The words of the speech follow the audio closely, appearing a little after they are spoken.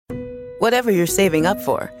whatever you're saving up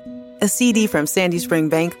for. A CD from Sandy Spring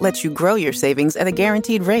Bank lets you grow your savings at a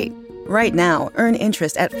guaranteed rate. Right now, earn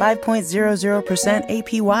interest at 5.00%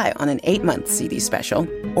 APY on an 8-month CD special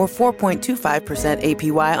or 4.25%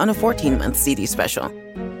 APY on a 14-month CD special.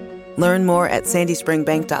 Learn more at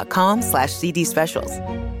sandyspringbank.com/CD specials.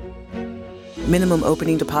 Minimum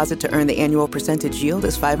opening deposit to earn the annual percentage yield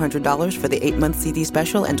is $500 for the 8-month CD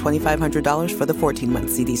special and $2,500 for the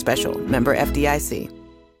 14-month CD special. Member FDIC.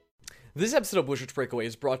 This episode of Blueshirts Breakaway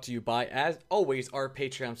is brought to you by, as always, our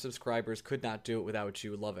Patreon subscribers. Could not do it without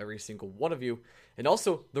you. Love every single one of you. And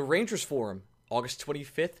also, the Rangers Forum, August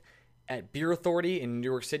 25th at Beer Authority in New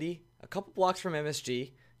York City, a couple blocks from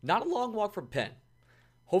MSG, not a long walk from Penn.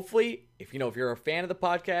 Hopefully, if you're a fan of the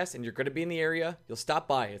podcast and you're going to be in the area, you'll stop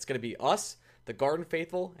by. It's going to be us, the Garden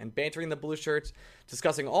Faithful, and Bantering the Blue Shirts,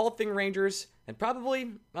 discussing all things Rangers, and probably,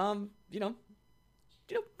 hanging out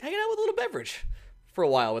with a little beverage for a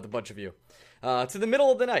while with a bunch of you, to the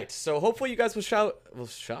middle of the night. So hopefully you guys will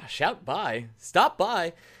stop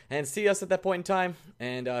by, and see us at that point in time.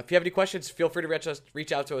 And if you have any questions, feel free to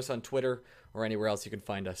reach out to us on Twitter or anywhere else you can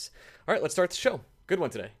find us. All right, let's start the show. Good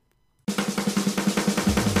one today.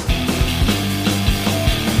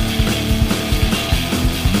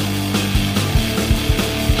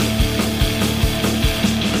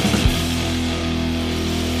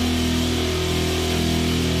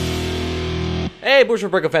 Hey, Blueshirts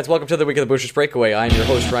Breakaway fans, welcome to the week of the Blueshirts Breakaway. I'm your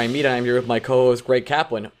host, Ryan Mead, and I'm here with my co-host, Greg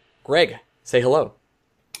Kaplan. Greg, say hello.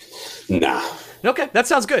 Nah. Okay, that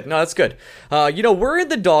sounds good. No, that's good. We're in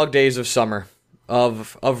the dog days of summer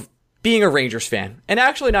of being a Rangers fan. And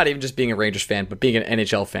actually not even just being a Rangers fan, but being an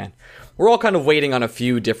NHL fan. We're all kind of waiting on a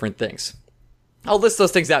few different things. I'll list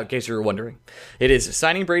those things out in case you were wondering. It is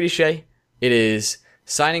signing Brady Shea, it is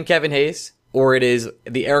signing Kevin Hayes, or it is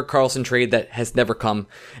the Erik Karlsson trade that has never come.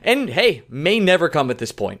 And hey, may never come at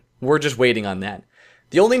this point. We're just waiting on that.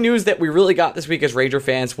 The only news that we really got this week as Ranger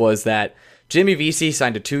fans was that Jimmy Vesey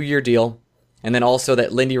signed a 2-year deal, and then also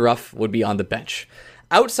that Lindy Ruff would be on the bench.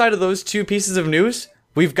 Outside of those two pieces of news,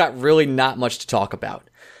 we've got really not much to talk about.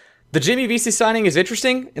 The Jimmy Vesey signing is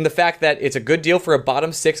interesting in the fact that it's a good deal for a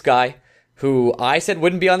bottom 6 guy who I said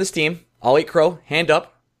wouldn't be on this team. I'll eat crow, hand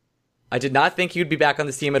up. I did not think he would be back on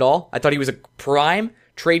this team at all. I thought he was a prime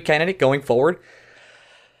trade candidate going forward.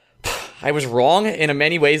 I was wrong in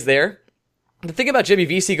many ways there. The thing about Jimmy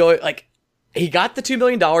Vesey, he got the $2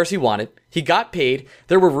 million he wanted. He got paid.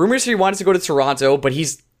 There were rumors he wanted to go to Toronto, but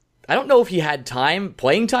I don't know if he had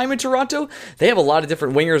playing time in Toronto. They have a lot of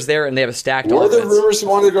different wingers there, and they have a stacked offense. Were there rumors he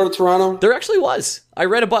wanted to go to Toronto? There actually was. I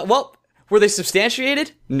read about, were they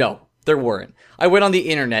substantiated? No. There weren't. I went on the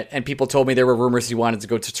internet and people told me there were rumors he wanted to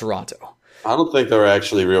go to Toronto. I don't think there were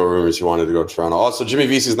actually real rumors he wanted to go to Toronto. Also, Jimmy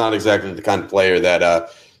Vesey's not exactly the kind of player that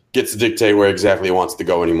gets to dictate where exactly he wants to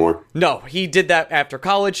go anymore. No, he did that after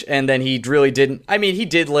college, and then he really didn't. I mean, he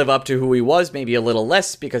did live up to who he was, maybe a little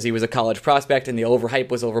less because he was a college prospect and the overhype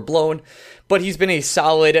was overblown. But he's been a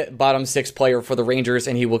solid bottom 6 player for the Rangers,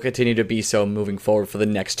 and he will continue to be so moving forward for the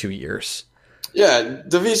next 2 years. Yeah,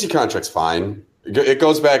 the Vesey contract's fine. It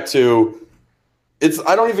goes back to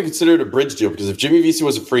I don't even consider it a bridge deal because if Jimmy Vesey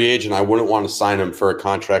was a free agent, I wouldn't want to sign him for a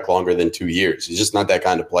contract longer than 2 years. He's just not that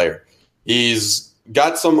kind of player. He's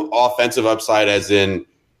got some offensive upside, as in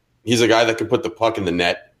he's a guy that can put the puck in the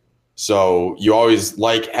net. So you always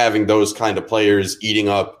like having those kind of players eating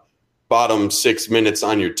up bottom 6 minutes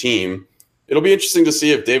on your team. It'll be interesting to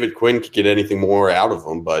see if David Quinn could get anything more out of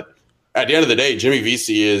him, but at the end of the day, Jimmy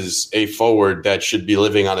Vesey is a forward that should be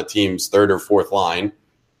living on a team's 3rd or 4th line,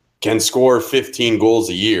 can score 15 goals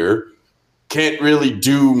a year, can't really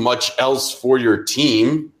do much else for your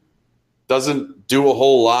team, doesn't do a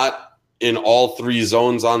whole lot in all 3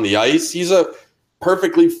 zones on the ice. He's a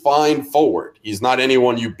perfectly fine forward. He's not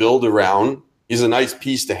anyone you build around. He's a nice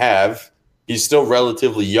piece to have. He's still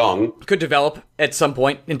relatively young. Could develop at some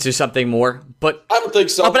point into something more, but I don't think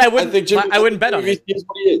so. But I wouldn't bet on it. Is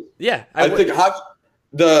what he is. Yeah, I think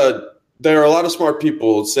there are a lot of smart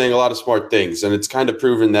people saying a lot of smart things, and it's kind of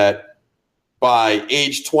proven that by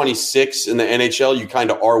age 26 in the NHL, you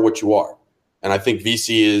kind of are what you are. And I think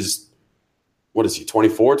Vesey is, what is he,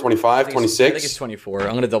 24, 25, 26? I think it's 24. I'm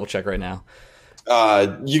going to double check right now.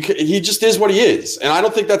 He just is what he is. And I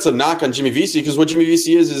don't think that's a knock on Jimmy Vesey because what Jimmy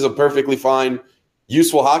Vesey is a perfectly fine,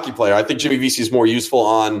 useful hockey player. I think Jimmy Vesey is more useful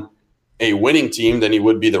on a winning team than he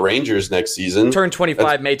would be the Rangers next season. Turned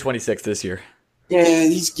 25 May 26th this year. Yeah,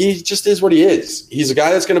 he just is what he is. He's a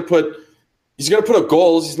guy that's going to put up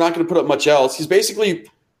goals. He's not going to put up much else. He's basically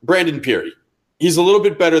Brandon Peary. He's a little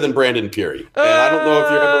bit better than Brandon Peary. And I don't know if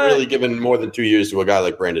you're ever really given more than 2 years to a guy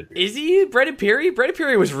like Brandon Peary. Is he Brandon Peary? Brandon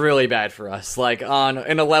Peary was really bad for us, like in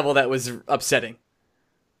a level that was upsetting.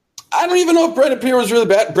 I don't even know if Brandon Peary was really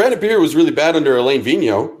bad. Brandon Peary was really bad under Alain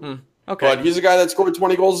Vigneault. Okay. But he's a guy that scored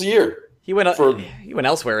 20 goals a year. He went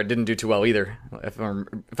elsewhere and didn't do too well either, if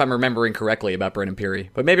I'm remembering correctly about Brandon Peary.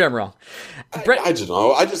 But maybe I'm wrong. I don't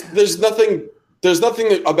know. There's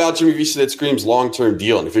nothing about Jimmy Vesey that screams long-term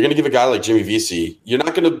deal. And if you're going to give a guy like Jimmy Vesey, you're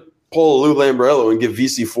not going to pull a Lou Lamoriello and give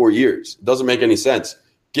Vesey 4 years. It doesn't make any sense.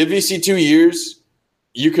 Give Vesey 2 years.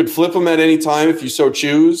 You could flip him at any time if you so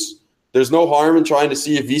choose. There's no harm in trying to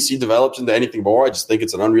see if VC develops into anything more. I just think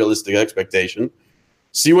it's an unrealistic expectation.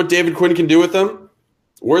 See what David Quinn can do with him.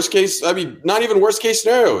 Worst case, not even worst case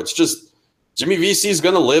scenario. It's just Jimmy VC is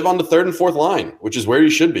going to live on the third and fourth line, which is where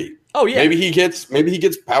he should be. Oh yeah. Maybe he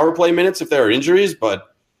gets power play minutes if there are injuries,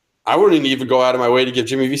 but I wouldn't even go out of my way to give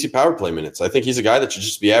Jimmy VC power play minutes. I think he's a guy that should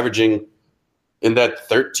just be averaging in that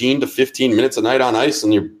 13 to 15 minutes a night on ice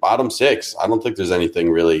in your bottom six. I don't think there's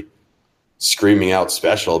anything really screaming out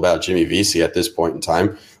special about Jimmy Vesey at this point in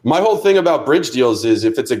time. My whole thing about bridge deals is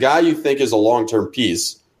if it's a guy you think is a long-term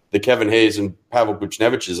piece, the Kevin Hayes and Pavel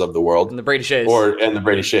Buchneviches of the world. And the Brady Shays. And the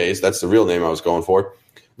Brady Shays. That's the real name I was going for.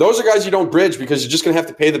 Those are guys you don't bridge because you're just going to have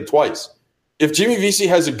to pay them twice. If Jimmy Vesey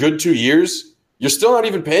has a good 2 years, you're still not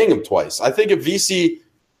even paying him twice. I think if Vesey,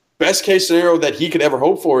 best case scenario that he could ever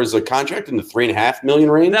hope for is a contract in the $3.5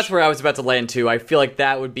 million range. That's where I was about to land too. I feel like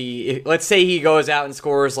that would be, let's say he goes out and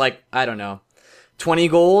scores 20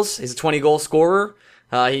 goals. He's a 20-goal scorer.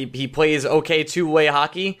 He plays okay two-way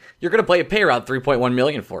hockey. You're going to pay around $3.1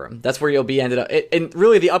 million for him. That's where you'll be ended up. And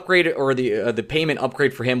really, the upgrade or the payment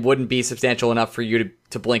upgrade for him wouldn't be substantial enough for you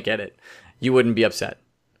to blink at it. You wouldn't be upset.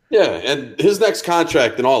 Yeah, and his next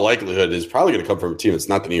contract, in all likelihood, is probably going to come from a team that's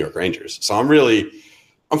not the New York Rangers. So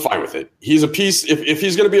I'm fine with it. He's a piece. If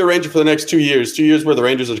he's going to be a Ranger for the next 2 years, 2 years where the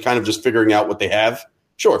Rangers are kind of just figuring out what they have,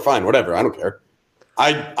 sure, fine, whatever. I don't care.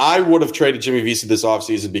 I would have traded Jimmy Vesey this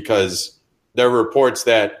offseason because there were reports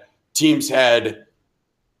that teams had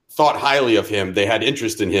thought highly of him. They had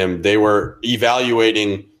interest in him. They were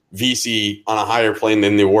evaluating Vesey on a higher plane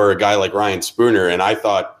than they were a guy like Ryan Spooner. And I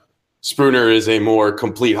thought Spooner is a more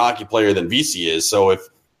complete hockey player than Vesey is. So if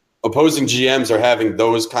opposing GMs are having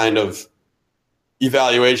those kind of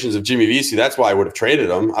evaluations of Jimmy Vesey, that's why I would have traded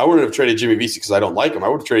him. I wouldn't have traded Jimmy Vesey because I don't like him. I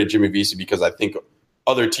would have traded Jimmy Vesey because I think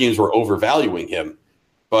other teams were overvaluing him.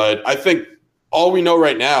 But I think all we know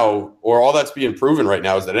right now, or all that's being proven right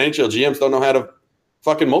now, is that NHL GMs don't know how to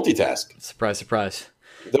fucking multitask. Surprise, surprise.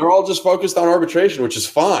 They're all just focused on arbitration, which is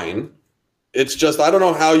fine. It's just, I don't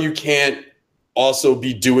know how you can't also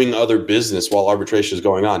be doing other business while arbitration is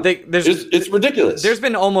going on. It's ridiculous. There's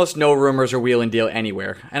been almost no rumors or wheel and deal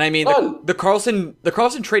anywhere. And I mean, the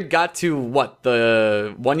Carlson trade got to what,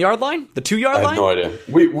 the 1 yard line? The 2 yard line? I have no idea.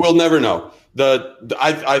 We'll never know.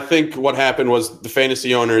 I think what happened was the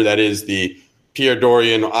fantasy owner, that is the Pierre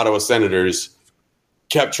Dorian Ottawa Senators,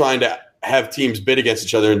 kept trying to have teams bid against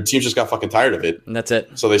each other, and teams just got fucking tired of it. And that's it.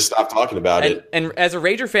 So they stopped talking about it. And as a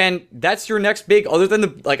Ranger fan, that's your next big, other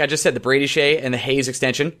than like I just said, the Brady Shea and the Hayes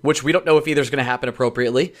extension, which we don't know if either is going to happen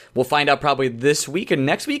appropriately. We'll find out probably this week and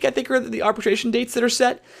next week, I think, are the arbitration dates that are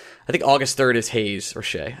set. I think August 3rd is Hayes or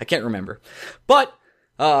Shea. I can't remember. But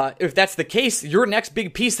if that's the case, your next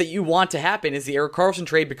big piece that you want to happen is the Erik Karlsson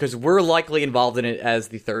trade, because we're likely involved in it as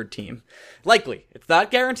the third team. Likely. It's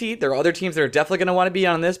not guaranteed. There are other teams that are definitely going to want to be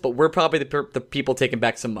on this, but we're probably the people taking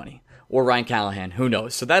back some money. Or Ryan Callahan. Who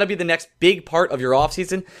knows? So that'll be the next big part of your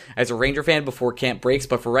offseason as a Ranger fan before camp breaks.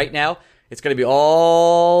 But for right now, it's going to be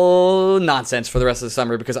all nonsense for the rest of the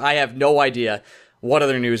summer, because I have no idea what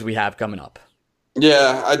other news we have coming up.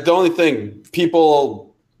 Yeah, the only thing,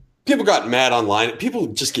 people got mad online. People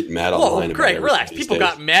just get mad online. Whoa, Greg, relax. People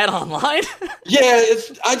got mad online? Yeah,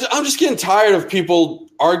 I'm just getting tired of people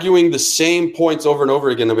arguing the same points over and over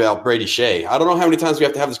again about Brady Shea. I don't know how many times we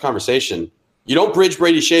have to have this conversation. You don't bridge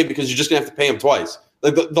Brady Shea because you're just going to have to pay him twice.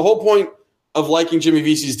 Like the whole point of liking Jimmy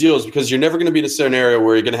Vesey's deal is because you're never going to be in a scenario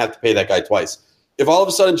where you're going to have to pay that guy twice. If all of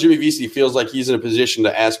a sudden Jimmy Vesey feels like he's in a position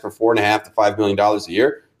to ask for $4.5 to $5 million a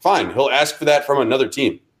year, fine. He'll ask for that from another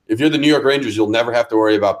team. If you're the New York Rangers, you'll never have to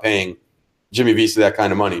worry about paying Jimmy Vesey that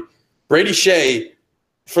kind of money. Brady Shea,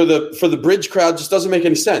 for the bridge crowd, just doesn't make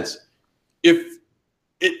any sense.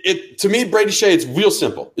 To me, Brady Shea, it's real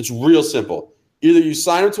simple. It's real simple. Either you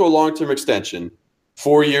sign him to a long-term extension,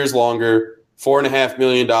 4 years longer, $4.5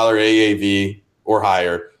 million AAV or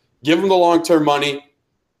higher. Give him the long-term money.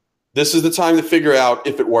 This is the time to figure out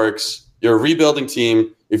if it works. You're a rebuilding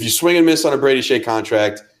team. If you swing and miss on a Brady Shea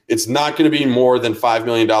contract, it's not going to be more than $5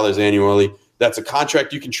 million annually. That's a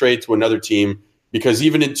contract you can trade to another team. because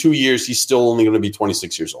even in 2 years, he's still only going to be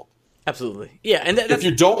 26 years old. Absolutely. Yeah, and if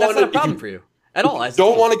you don't that's want not a problem for you at all. If you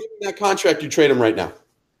don't want to give him that contract, you trade him right now.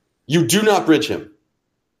 You do not bridge him.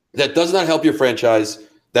 That does not help your franchise.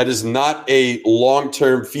 That is not a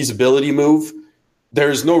long-term feasibility move. There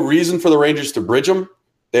is no reason for the Rangers to bridge him.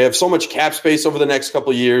 They have so much cap space over the next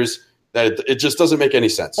couple of years that it just doesn't make any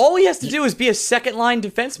sense. All he has to do is be a second-line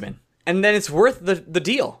defenseman, and then it's worth the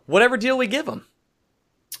deal, whatever deal we give him.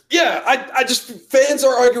 Yeah, I just fans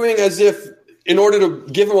are arguing as if in order to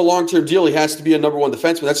give him a long-term deal, he has to be a number one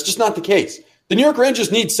defenseman. That's just not the case. The New York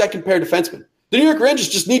Rangers need second-pair defensemen. The New York Rangers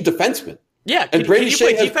just need defensemen. Yeah, and Brady can you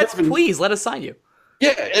Shea play defense? Please let us sign you.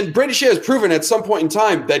 Yeah, and Brady Shea has proven at some point in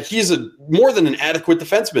time that he's more than an adequate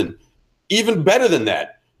defenseman. Even better than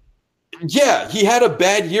that. Yeah, he had a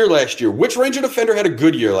bad year last year. Which Ranger defender had a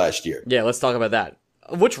good year last year? Yeah, let's talk about that.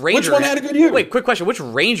 Which Ranger? Which one had a good year? Wait, quick question. Which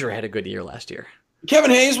Ranger had a good year last year?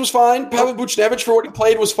 Kevin Hayes was fine. Pavel Buchnevich, for what he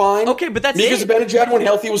played, was fine. Okay, but that's Mika Zibanejad, when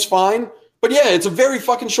healthy, was fine. But yeah, it's a very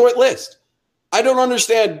fucking short list. I don't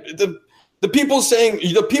understand the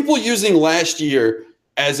people using last year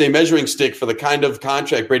as a measuring stick for the kind of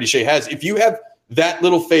contract Brady Shea has. If you have that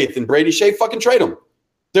little faith in Brady Shea, fucking trade him.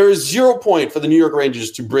 There is 0 point for the New York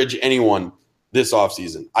Rangers to bridge anyone this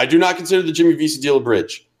offseason. I do not consider the Jimmy Vesey deal a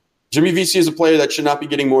bridge. Jimmy Vesey is a player that should not be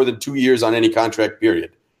getting more than 2 years on any contract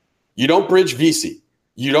period. You don't bridge Vesey.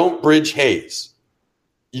 You don't bridge Hayes.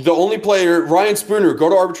 The only player, Ryan Spooner, go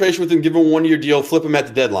to arbitration with him, give him a 1 year deal, flip him at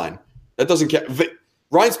the deadline. That doesn't count.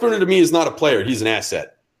 Ryan Spooner to me is not a player. He's an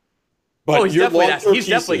asset. But he's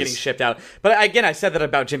definitely getting shipped out. But again, I said that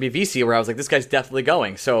about Jimmy Vesey, where I was like, this guy's definitely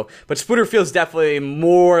going. So, but Spooner feels definitely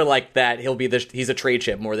more like that. He's a trade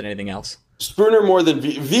chip more than anything else. Spooner more than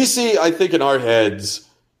Vesey. I think in our heads,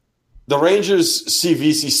 the Rangers see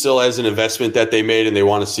Vesey still as an investment that they made, and they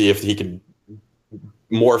want to see if he can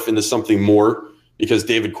morph into something more because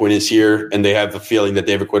David Quinn is here, and they have the feeling that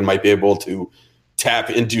David Quinn might be able to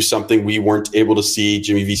tap into something we weren't able to see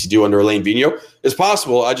Jimmy Vesey do under Alain Vigneault. It's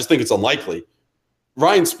possible. I just think it's unlikely.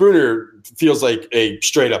 Ryan Spooner feels like a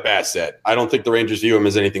straight-up asset. I don't think the Rangers view him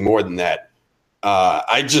as anything more than that.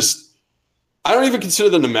 I don't even consider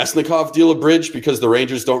the Nemesnikov deal a bridge because the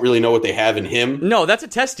Rangers don't really know what they have in him. No, that's a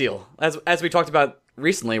test deal. As we talked about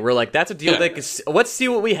recently, we're like, that's a deal let's see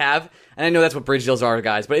what we have. And I know that's what bridge deals are,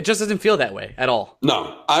 guys, but it just doesn't feel that way at all.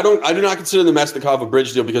 No, I do not consider the Nemesnikov a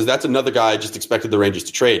bridge deal because that's another guy I just expected the Rangers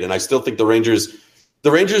to trade. And I still think the Rangers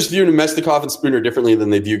view Nemesnikov and Spooner differently than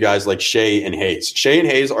they view guys like Shea and Hayes. Shea and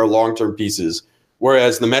Hayes are long-term pieces,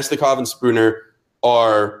 whereas Nemesnikov and Spooner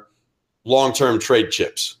are long-term trade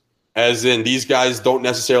chips. As in, these guys don't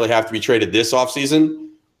necessarily have to be traded this offseason,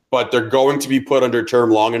 but they're going to be put under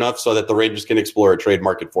term long enough so that the Rangers can explore a trade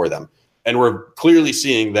market for them. And we're clearly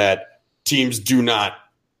seeing that teams do not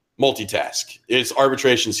multitask. It's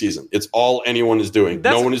arbitration season. It's all anyone is doing.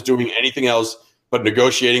 No one is doing anything else but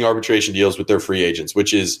negotiating arbitration deals with their free agents,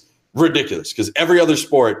 which is ridiculous because every other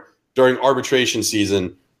sport during arbitration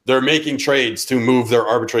season, they're making trades to move their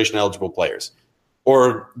arbitration eligible players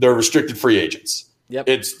or their restricted free agents. Yep.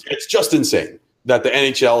 It's just insane that the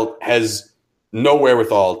NHL has no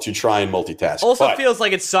wherewithal to try and multitask. Also feels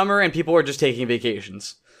like it's summer and people are just taking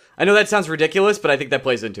vacations. I know that sounds ridiculous, but I think that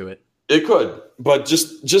plays into it. It could, but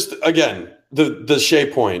just again, the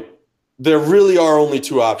Shea point, there really are only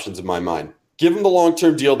two options in my mind. Give him the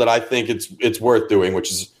long-term deal that I think it's worth doing,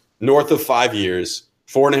 which is north of 5 years,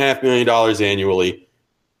 $4.5 million annually.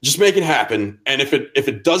 Just make it happen. And if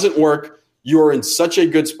it doesn't work, you are in such a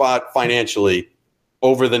good spot financially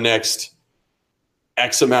over the next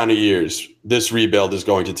X amount of years this rebuild is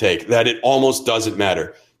going to take that it almost doesn't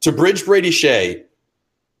matter. To bridge Brady Shea,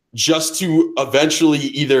 just to eventually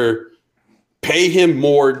either pay him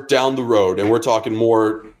more down the road, and we're talking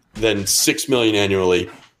more than $6 million annually,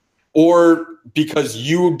 or because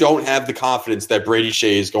you don't have the confidence that Brady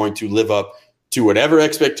Shea is going to live up to whatever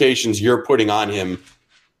expectations you're putting on him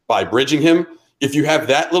by bridging him. If you have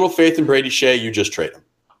that little faith in Brady Shea, you just trade him.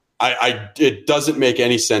 It doesn't make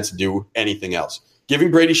any sense to do anything else.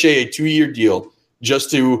 Giving Brady Shea a 2-year deal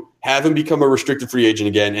just to have him become a restricted free agent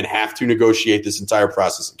again and have to negotiate this entire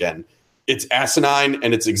process again. It's asinine,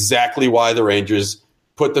 and it's exactly why the Rangers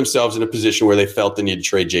put themselves in a position where they felt the need to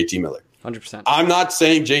trade JT Miller. 100%. I'm not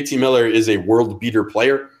saying JT Miller is a world beater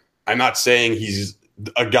player. I'm not saying he's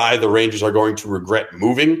a guy the Rangers are going to regret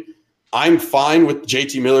moving. I'm fine with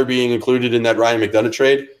JT Miller being included in that Ryan McDonagh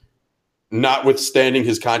trade, notwithstanding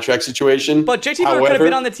his contract situation. But JT Miller could have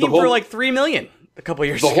been on the team for like $3 million a couple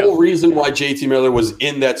years ago. The whole reason why JT Miller was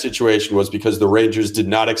in that situation was because the Rangers did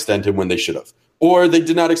not extend him when they should have. Or they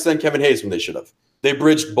did not extend Kevin Hayes when they should have. They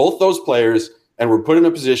bridged both those players and were put in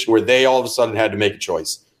a position where they all of a sudden had to make a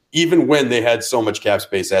choice, even when they had so much cap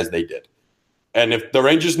space as they did. And if the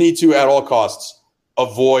Rangers need to, at all costs,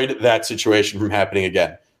 avoid that situation from happening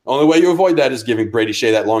again. The only way you avoid that is giving Brady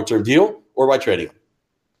Shea that long-term deal or by trading him.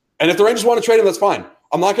 And if the Rangers want to trade him, that's fine.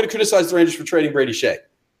 I'm not going to criticize the Rangers for trading Brady Shea.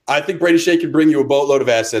 I think Brady Shea can bring you a boatload of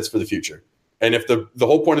assets for the future. And if the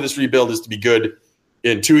whole point of this rebuild is to be good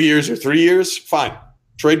in 2 years or 3 years, fine.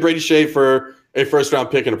 Trade Brady Shea for a first-round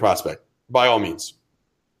pick and a prospect, by all means.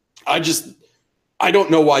 I don't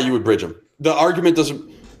know why you would bridge him. The argument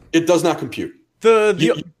does not compute. You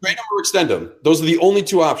trade him or extend him. Those are the only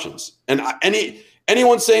two options. And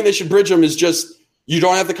anyone saying they should bridge him is just, you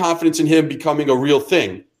don't have the confidence in him becoming a real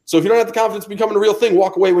thing. So if you don't have the confidence in becoming a real thing,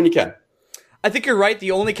 walk away when you can. I think you're right.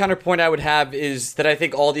 The only counterpoint I would have is that I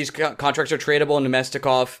think all these contracts are tradable, and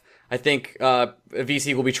Nemestikov, I think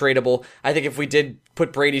VC will be tradable. I think if we did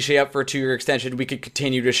put Brady Shea up for a 2-year extension, we could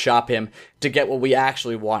continue to shop him to get what we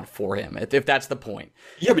actually want for him, if that's the point.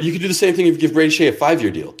 Yeah, but you could do the same thing if you give Brady Shea a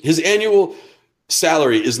 5-year deal. His annual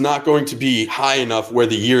salary is not going to be high enough where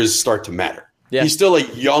the years start to matter. Yeah. He's still a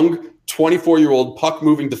young 24-year-old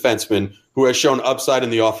puck-moving defenseman who has shown upside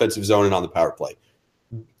in the offensive zone and on the power play.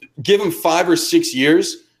 Give him 5 or 6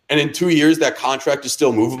 years, and in 2 years that contract is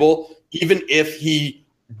still movable, even if he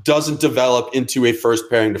doesn't develop into a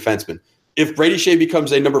first-pairing defenseman. If Brady Shea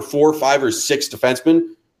becomes a number 4, 5, or 6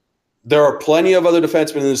 defenseman, there are plenty of other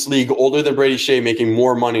defensemen in this league older than Brady Shea making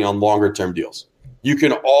more money on longer-term deals. You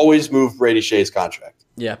can always move Brady Shea's contract.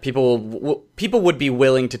 Yeah, people would be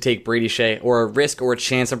willing to take Brady Shea or a risk or a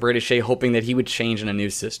chance of Brady Shea, hoping that he would change in a new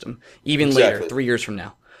system, even later, 3 years from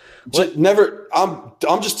now.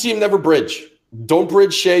 I'm just team never bridge. Don't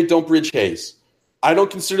bridge Shea. Don't bridge Hayes. I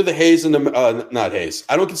don't consider the Hayes and not Hayes.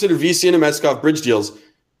 I don't consider VC and Nemestikov bridge deals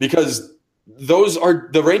because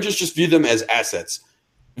the Rangers just view them as assets.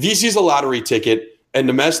 VC's a lottery ticket, and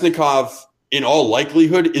Nemestikov, in all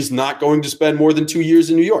likelihood, is not going to spend more than 2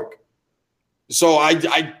 years in New York. So I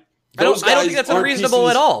don't think that's unreasonable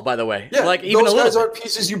at all. By the way, yeah, those guys aren't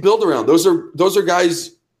pieces you build around. Those are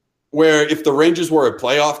guys where if the Rangers were a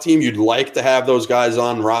playoff team, you'd like to have those guys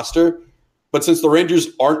on roster. But since the Rangers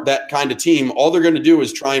aren't that kind of team, all they're going to do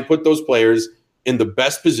is try and put those players in the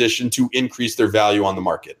best position to increase their value on the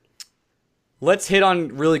market. Let's hit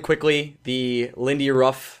on really quickly the Lindy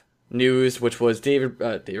Ruff news, which was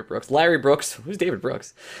Larry Brooks. Who's David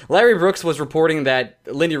Brooks? Larry Brooks was reporting that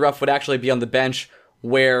Lindy Ruff would actually be on the bench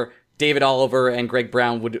where David Oliver and Greg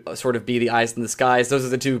Brown would sort of be the eyes in the skies. Those are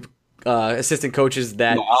the two assistant coaches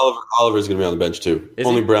that... No, Oliver's going to be on the bench too.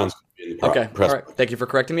 Only Brown's going to be in the press. All right. Thank you for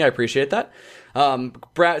correcting me. I appreciate that.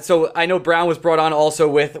 So I know Brown was brought on also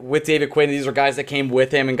with David Quinn. These are guys that came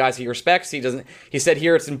with him and guys he respects. He said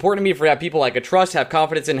here, it's important to me to have people I could trust, have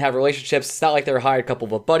confidence in, have relationships. It's not like they're a hired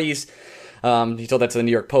couple of buddies. He told that to the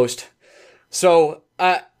New York Post. So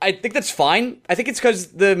I think that's fine. I think it's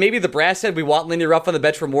because maybe the brass said we want Lindy Ruff on the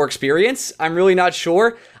bench for more experience. I'm really not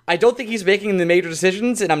sure. I don't think he's making the major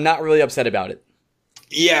decisions, and I'm not really upset about it.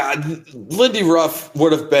 Yeah, Lindy Ruff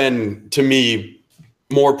would have been, to me,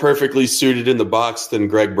 more perfectly suited in the box than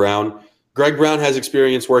Greg Brown. Greg Brown has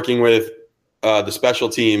experience working with the special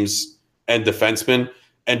teams and defensemen,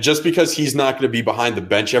 and just because he's not going to be behind the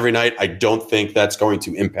bench every night, I don't think that's going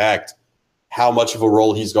to impact how much of a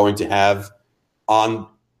role he's going to have on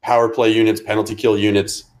power play units, penalty kill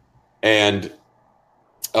units, and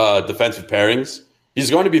defensive pairings. He's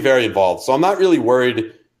going to be very involved. So I'm not really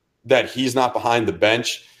worried that he's not behind the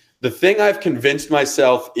bench. The thing I've convinced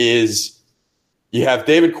myself is you have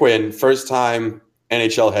David Quinn, first-time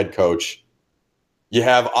NHL head coach. You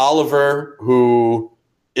have Oliver, who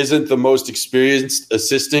isn't the most experienced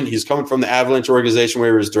assistant. He's coming from the Avalanche organization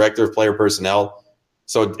where he was director of player personnel.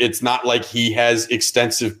 So it's not like he has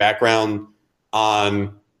extensive background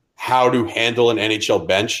on how to handle an NHL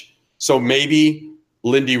bench. So maybe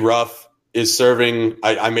Lindy Ruff is serving.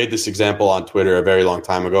 I made this example on Twitter a very long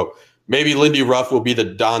time ago. Maybe Lindy Ruff will be the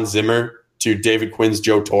Don Zimmer to David Quinn's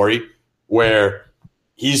Joe Torre, where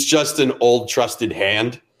he's just an old trusted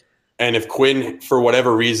hand. And if Quinn, for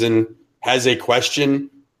whatever reason, has a question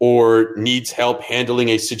or needs help handling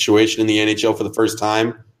a situation in the NHL for the first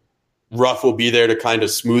time, Ruff will be there to kind of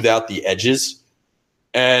smooth out the edges.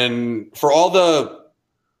 And for all the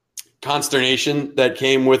consternation that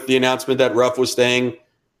came with the announcement that Ruff was staying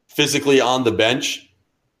physically on the bench,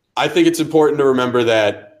 I think it's important to remember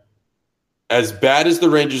that as bad as the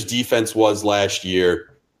Rangers defense was last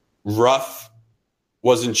year, Ruff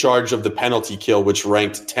was in charge of the penalty kill, which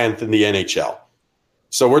ranked 10th in the NHL.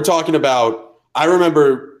 So we're talking about, I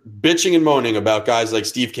remember bitching and moaning about guys like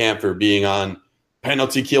Steve Kampfer being on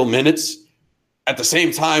penalty kill minutes. At the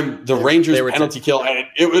same time, the Rangers penalty kill, and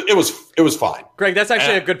it was fine. Greg, that's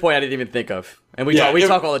actually a good point I didn't even think of. And we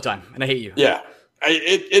talk all the time, and I hate you. Yeah.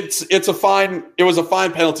 It was a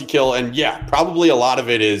fine penalty kill, and yeah, probably a lot of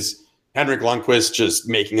it is Henrik Lundqvist just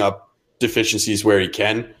making up deficiencies where he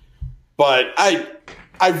can. But I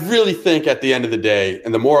really think at the end of the day,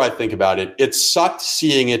 and the more I think about it, it sucked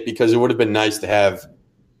seeing it because it would have been nice to have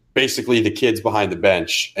basically the kids behind the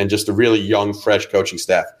bench and just a really young, fresh coaching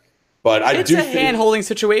staff. But it's a hand-holding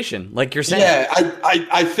situation, like you're saying. Yeah,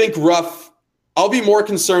 I think Ruff. I'll be more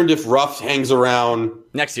concerned if Ruff hangs around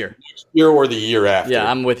next year or the year after. Yeah,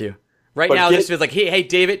 I'm with you. Now, this feels like, hey,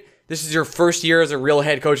 David, this is your first year as a real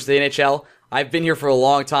head coach of the NHL. I've been here for a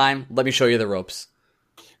long time. Let me show you the ropes.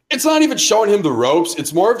 It's not even showing him the ropes.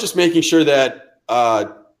 It's more of just making sure that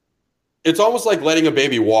it's almost like letting a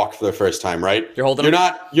baby walk for the first time, right? You're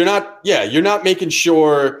not making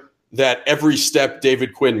sure that every step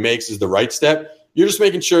David Quinn makes is the right step. You're just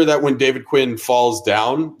making sure that when David Quinn falls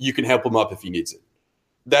down, you can help him up if he needs it.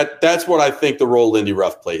 That's what I think the role Lindy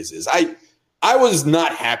Ruff plays is. I was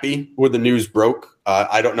not happy when the news broke.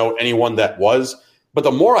 I don't know anyone that was. But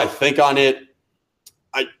the more I think on it,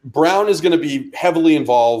 Brown is going to be heavily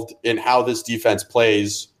involved in how this defense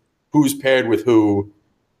plays, who's paired with who,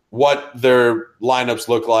 what their lineups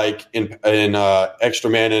look like in extra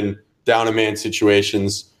man and down a man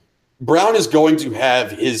situations. Brown is going to have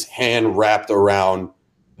his hand wrapped around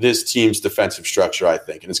this team's defensive structure, I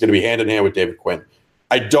think, and it's going to be hand in hand with David Quinn.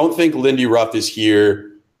 I don't think Lindy Ruff is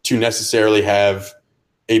here to necessarily have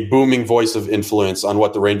a booming voice of influence on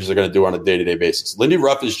what the Rangers are going to do on a day-to-day basis. Lindy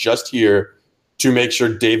Ruff is just here to make sure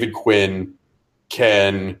David Quinn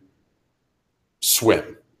can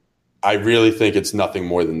swim. I really think it's nothing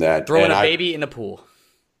more than that. Throwing a baby in the pool.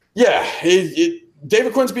 Yeah,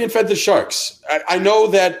 David Quinn's being fed to sharks. I know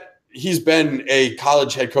that he's been a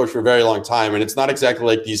college head coach for a very long time, and it's not exactly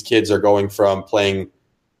like these kids are going from playing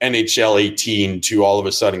NHL 18 to all of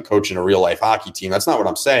a sudden coaching a real-life hockey team. That's not what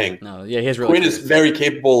I'm saying. No, yeah, he's really Quinn is very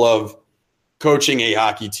capable of coaching a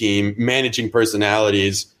hockey team, managing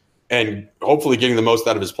personalities, and hopefully getting the most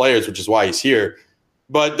out of his players, which is why he's here.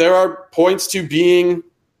 But there are points to being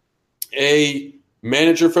a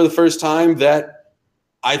manager for the first time that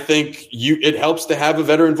I think it helps to have a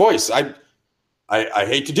veteran voice. I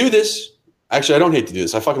hate to do this. Actually, I don't hate to do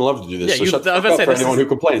this. I fucking love to do this. Yeah, so shut the fuck up for anyone who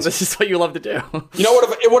complains. This is what you love to do. You know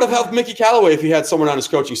what? It would have helped Mickey Callaway if he had someone on his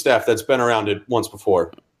coaching staff that's been around it once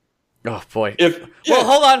before. Oh, boy. Well,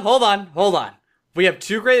 hold on. We have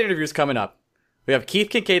two great interviews coming up. We have Keith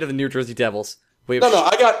Kinkaid of the New Jersey Devils. I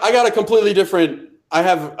got a completely different. I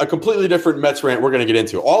have a completely different Mets rant we're going to get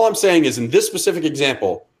into. All I'm saying is in this specific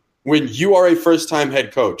example, when you are a first-time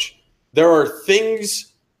head coach, there are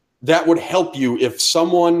things that would help you if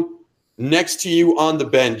someone next to you on the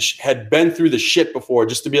bench had been through the shit before,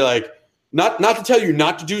 just to be like, not to tell you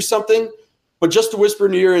not to do something, but just to whisper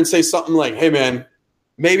in your ear and say something like, hey, man,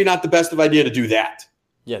 maybe not the best of idea to do that.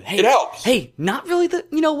 Yeah, it helps. Hey, not really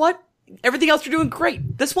you know what? Everything else you're doing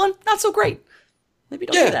great. This one, not so great. Maybe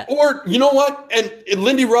don't do that. Or, you know what? And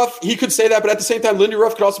Lindy Ruff, he could say that, but at the same time, Lindy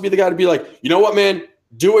Ruff could also be the guy to be like, you know what, man?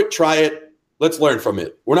 Do it, try it. Let's learn from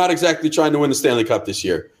it. We're not exactly trying to win the Stanley Cup this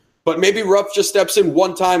year. But maybe Ruff just steps in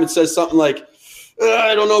one time and says something like,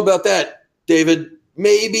 I don't know about that, David.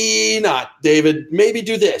 Maybe not, David. Maybe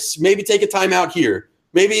do this. Maybe take a timeout here.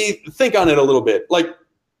 Maybe think on it a little bit. Like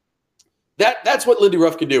that's what Lindy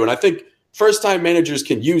Ruff can do. And I think first-time managers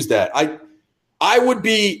can use that. I would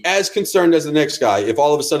be as concerned as the next guy if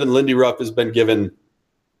all of a sudden Lindy Ruff has been given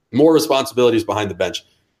more responsibilities behind the bench.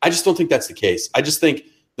 I just don't think that's the case. I just think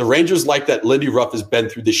the Rangers like that Lindy Ruff has been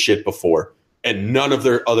through this shit before, and none of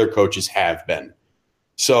their other coaches have been.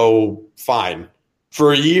 So, fine.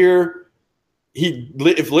 For a year,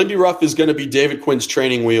 if Lindy Ruff is going to be David Quinn's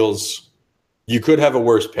training wheels, you could have a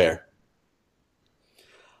worse pair.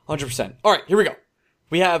 100%. All right, here we go.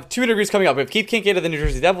 We have two interviews coming up. We have Keith Kinkaid of the New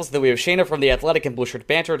Jersey Devils, and then we have Shayna from The Athletic and Blueshirts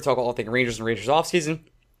Banter to talk all things Rangers and Rangers offseason.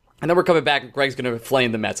 And then we're coming back, and Greg's going to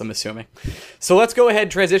flame the Mets, I'm assuming. So let's go ahead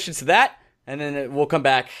and transition to that, and then we'll come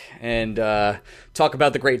back and talk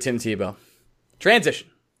about the great Tim Tebow. Transition.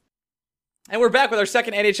 And we're back with our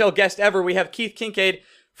second NHL guest ever. We have Keith Kinkaid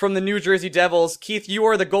from the New Jersey Devils. Keith, you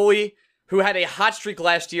are the goalie who had a hot streak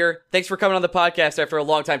last year. Thanks for coming on the podcast after a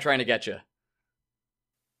long time trying to get you.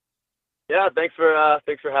 Yeah, thanks for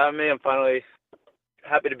having me. I'm finally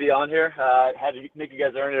happy to be on here. Had to make you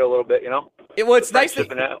guys earn it a little bit, you know? It's nice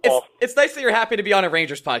that you're happy to be on a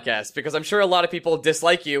Rangers podcast, because I'm sure a lot of people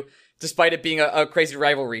dislike you, despite it being a crazy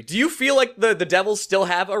rivalry. Do you feel like the Devils still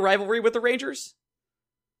have a rivalry with the Rangers?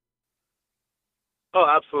 Oh,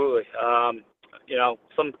 absolutely.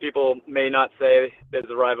 some people may not say there's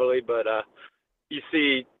a rivalry, but you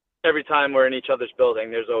see every time we're in each other's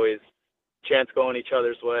building, there's always chants going each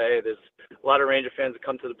other's way. There's a lot of Ranger fans that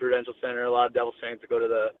come to the Prudential Center, a lot of Devils fans that go to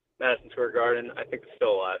the Madison Square Garden. I think it's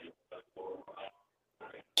still alive.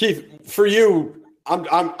 Keith, for you,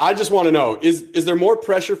 I just want to know, is there more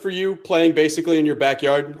pressure for you playing basically in your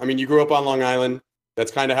backyard? I mean, you grew up on Long Island.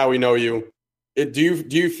 That's kind of how we know you. Do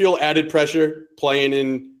you feel added pressure playing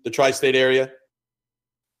in the tri-state area?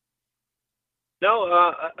 No,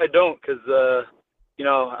 I don't, because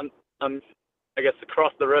I'm I guess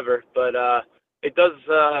across the river, but it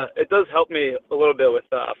does help me a little bit with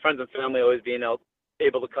friends and family always being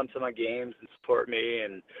able to come to my games and support me,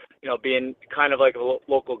 and being kind of like a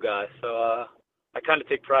local guy. So I kind of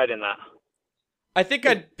take pride in that. I think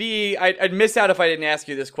I'd miss out if I didn't ask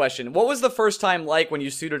you this question. What was the first time like when you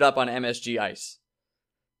suited up on MSG ice?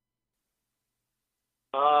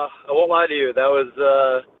 I won't lie to you. That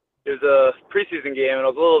was it was a preseason game, and I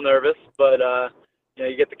was a little nervous, but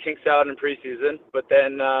you get the kinks out in preseason. But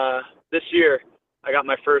then this year, I got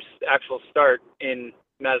my first actual start in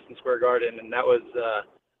Madison Square Garden, and that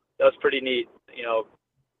was pretty neat.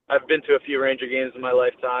 I've been to a few Ranger games in my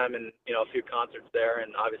lifetime, and a few concerts there,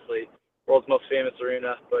 and obviously world's most famous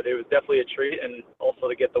arena. But it was definitely a treat, and also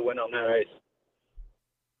to get the win on that ice.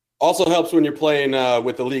 Also helps when you're playing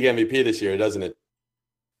with the league MVP this year, doesn't it?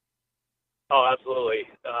 Oh, absolutely.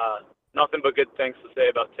 Nothing but good things to say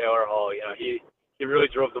about Taylor Hall. He really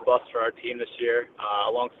drove the bus for our team this year,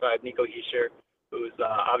 alongside Nico Hischier, who's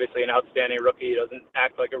obviously an outstanding rookie. He doesn't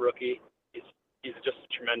act like a rookie. He's just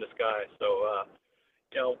a tremendous guy. So,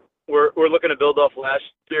 we're looking to build off last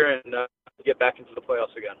year and get back into the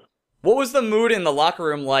playoffs again. What was the mood in the locker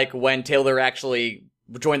room like when Taylor actually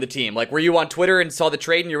joined the team? Like, were you on Twitter and saw the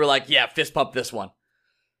trade and you were like, yeah, fist pump this one?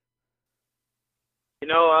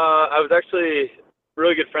 I was actually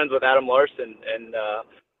really good friends with Adam Larson, and I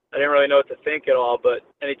didn't really know what to think at all, but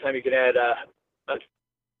anytime you can add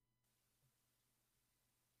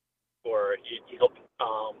or he helped,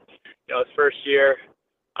 his first year,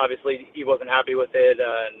 obviously he wasn't happy with it,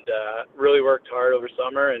 and really worked hard over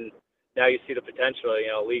summer, and now you see the potential,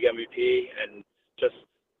 league MVP, and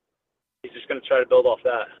he's just going to try to build off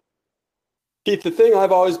that. Keith, the thing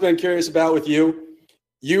I've always been curious about with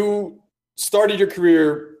you started your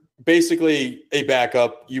career basically a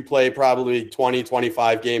backup. You play probably 20,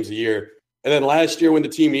 25 games a year. And then last year when the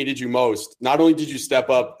team needed you most, not only did you step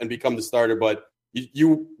up and become the starter, but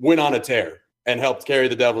you went on a tear and helped carry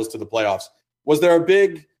the Devils to the playoffs. Was there a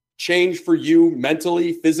big change for you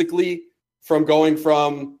mentally, physically, from going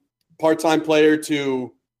from part-time player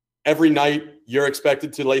to every night you're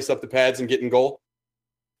expected to lace up the pads and get in goal?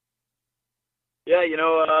 Yeah, you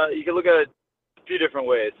can look at it a few different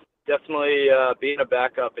ways. Definitely being a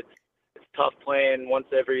backup, it's tough playing once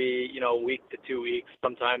every, week to 2 weeks,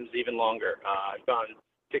 sometimes even longer. I've gone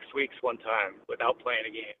 6 weeks one time without playing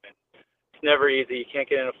a game. And it's never easy. You can't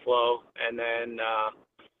get in a flow. And then,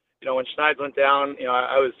 when Schneid's went down,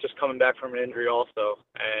 I was just coming back from an injury also.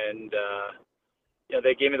 And,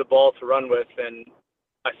 they gave me the ball to run with. And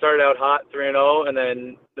I started out hot, 3-0, and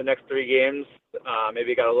then the next 3 games,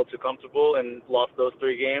 maybe got a little too comfortable and lost those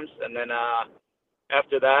 3 games. And then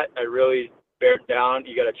after that, I really bared down.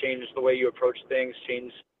 You got to change the way you approach things. You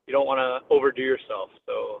don't want to overdo yourself.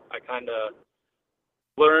 So I kind of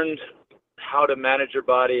learned how to manage your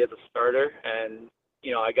body as a starter, and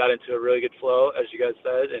I got into a really good flow, as you guys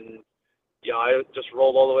said, and I just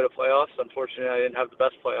rolled all the way to playoffs. Unfortunately, I didn't have the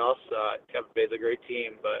best playoffs. Tampa Bay's a great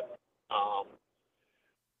team, but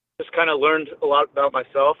just kind of learned a lot about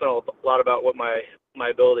myself and a lot about what my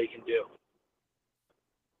ability can do.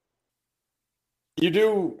 You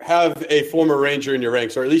do have a former Ranger in your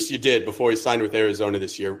ranks, or at least you did before he signed with Arizona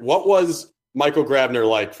this year. What was Michael Grabner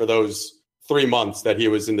like for those 3 months that he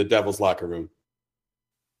was in the Devils locker room?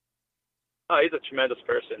 He's a tremendous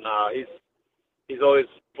person. He's always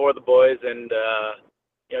for the boys, and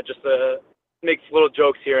just makes little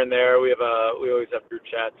jokes here and there. We always have group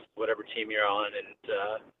chats, whatever team you're on,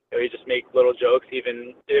 and he just make little jokes.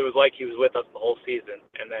 Even it was like he was with us the whole season.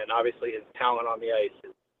 And then obviously his talent on the ice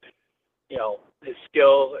is, his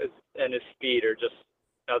skill and his speed are just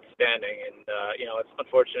outstanding. And, it's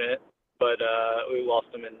unfortunate, but we lost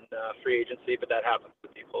him in free agency, but that happens to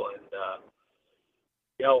people. And,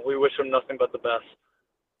 we wish him nothing but the best.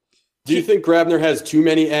 Do you think Grabner has too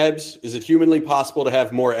many abs? Is it humanly possible to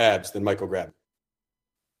have more abs than Michael Grabner?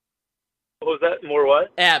 What was that? More what?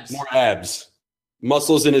 Abs. More abs.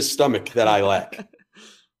 Muscles in his stomach that I lack.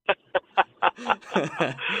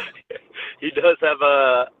 He does have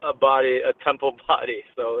a body, a temple body,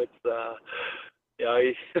 so it's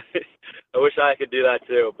I wish I could do that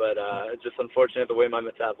too, but it's just unfortunate the way my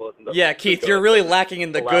metabolism doesn't. Yeah, Keith, you're really lacking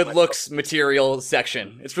in the good looks material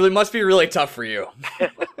section. Must be really tough for you.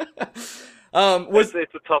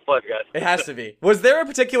 It's a tough life, guys. It has to be. Was there a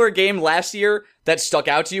particular game last year that stuck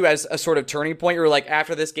out to you as a sort of turning point? You were like,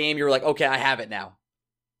 after this game, you were like, okay, I have it now.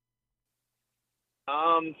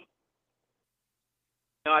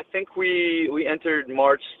 I think we entered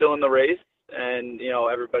March still in the race, and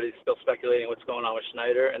everybody's still speculating what's going on with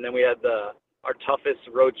Schneider. And then we had our toughest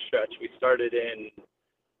road stretch. We started in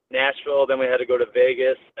Nashville, then we had to go to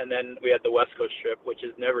Vegas, and then we had the West Coast trip, which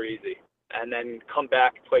is never easy. And then come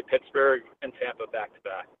back, play Pittsburgh and Tampa back to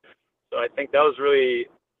back. So I think that was really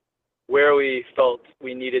where we felt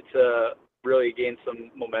we needed to really gain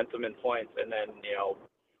some momentum and points. And then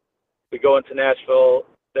we go into Nashville.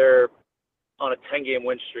 They're on a 10-game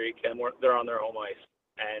win streak, and they're on their home ice,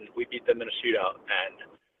 and we beat them in a shootout. And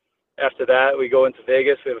after that, we go into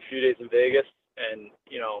Vegas. We have a few days in Vegas, and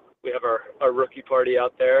we have our rookie party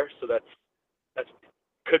out there. So that's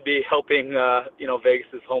could be helping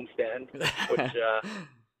Vegas's homestand, which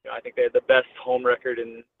I think they had the best home record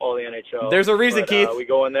in all the NHL. There's a reason, Keith. We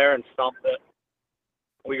go in there and stomp it.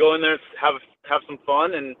 We go in there and have some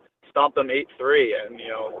fun and stomp them 8-3, and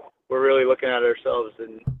we're really looking at ourselves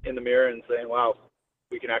in the mirror and saying, wow,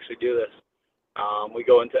 we can actually do this. We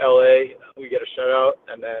go into LA, we get a shutout,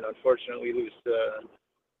 and then unfortunately we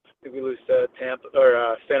lose to Tampa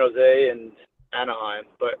or San Jose and Anaheim.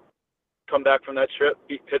 But come back from that trip,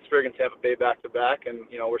 beat Pittsburgh and Tampa Bay back to back, and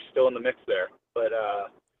we're still in the mix there. But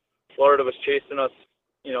Florida was chasing us,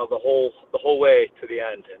 the whole way to the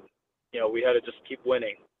end, and we had to just keep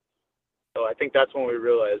winning. So I think that's when we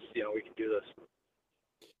realized, we can do this.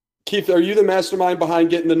 Keith, are you the mastermind behind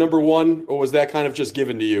getting the number one, or was that kind of just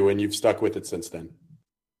given to you and you've stuck with it since then?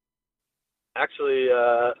 Actually,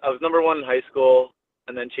 I was number one in high school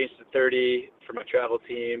and then changed to 30 for my travel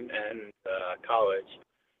team and college.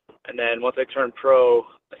 And then once I turned pro,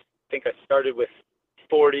 I think I started with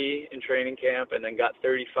 40 in training camp and then got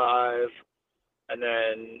 35. And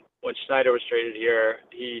then when Schneider was traded here,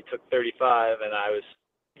 he took 35 and I was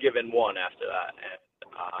given one after that. And,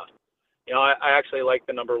 I actually like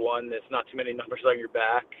the number one. There's not too many numbers on your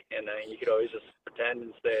back, and you could always just pretend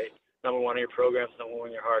and say number one in your programs, number one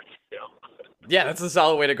in your hearts. Yeah, that's a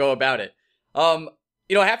solid way to go about it. I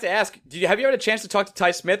have to ask, have you had a chance to talk to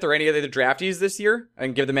Ty Smith or any of the other draftees this year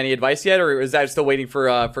and give them any advice yet, or is that still waiting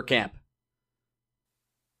for camp?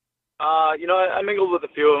 I mingled with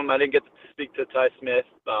a few of them. I didn't get to speak to Ty Smith.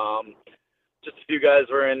 Just a few guys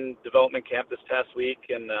were in development camp this past week,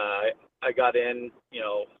 and I got in,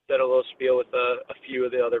 said a little spiel with a few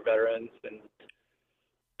of the other veterans and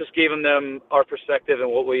just gave them our perspective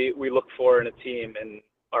and what we look for in a team and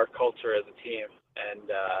our culture as a team. And,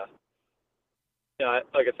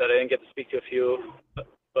 like I said, I didn't get to speak to a few,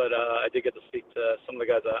 but I did get to speak to some of the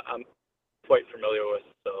guys I'm quite familiar with,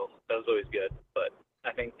 so that was always good. But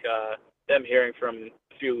I think them hearing from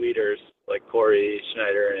a few leaders like Corey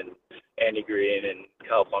Schneider and Andy Green and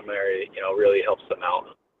Kyle Palmieri, really helps them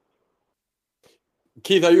out.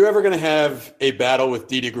 Keith, are you ever going to have a battle with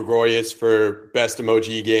Didi Gregorius for best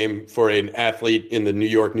emoji game for an athlete in the New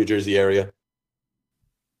York, New Jersey area?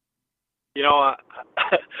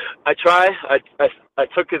 I try. I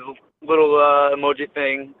took his little emoji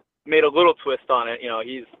thing, made a little twist on it.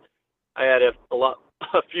 I had a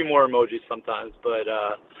few more emojis sometimes, but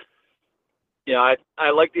I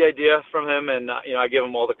like the idea from him, and I give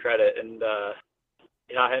him all the credit. And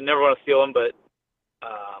I never want to steal him, but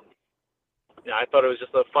I thought it was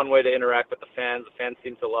just a fun way to interact with the fans. The fans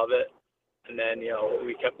seemed to love it, and then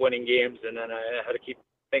we kept winning games, and then I had to keep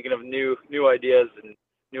thinking of new ideas and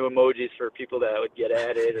new emojis for people that would get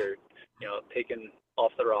added or taken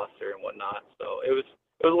off the roster and whatnot. So it was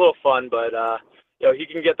a little fun, but he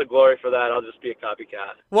can get the glory for that. I'll just be a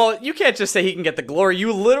copycat. Well, you can't just say he can get the glory.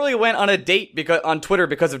 You literally went on a date on Twitter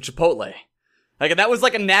because of Chipotle. Like, that was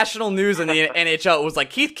like a national news in the NHL. It was like,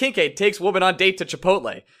 Keith Kinkaid takes woman on date to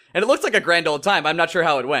Chipotle. And it looks like a grand old time. I'm not sure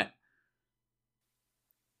how it went.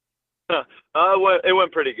 It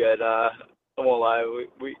went pretty good. I won't lie.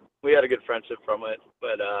 We had a good friendship from it.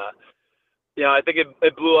 But, I think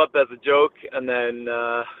it blew up as a joke. And then,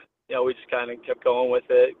 we just kind of kept going with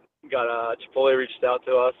it. Chipotle reached out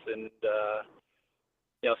to us and,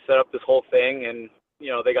 set up this whole thing. And,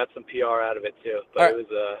 they got some PR out of it too. But right.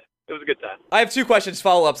 It was a good time. I have two questions,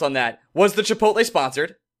 follow-ups on that. Was the Chipotle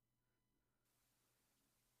sponsored?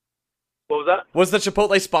 What was that? Was the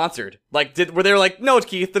Chipotle sponsored? Were they like, no,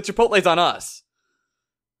 Keith, the Chipotle's on us?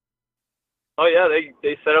 Oh yeah,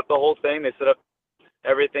 they set up the whole thing. They set up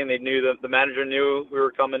everything. They knew the manager knew we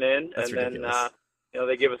were coming in. That's and ridiculous. Then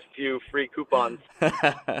they gave us a few free coupons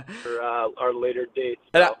for our later dates.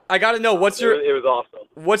 And So, I got to know, it was awesome.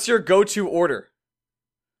 What's your go-to order?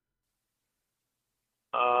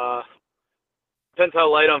 Depends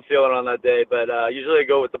how light I'm feeling on that day, but usually I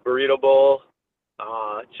go with the burrito bowl,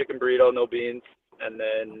 chicken burrito, no beans, and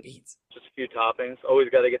then just a few toppings. Always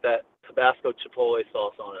got to get that Tabasco Chipotle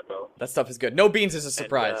sauce on it, though. That stuff is good. No beans is a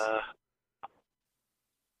surprise.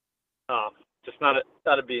 Just not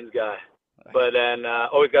a beans guy. But then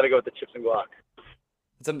always got to go with the chips and guac.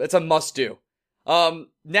 It's a must do.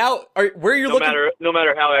 Now, where you're looking? No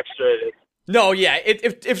matter how extra it is. No, yeah.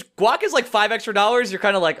 If guac is like $5 extra, you're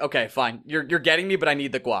kind of like, okay, fine. You're getting me, but I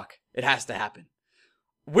need the guac. It has to happen.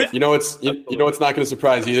 You know it's not going to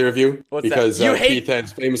surprise either of you. What's because that? Keith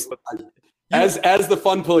has famous. As the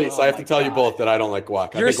fun police, I have to tell you both that I don't like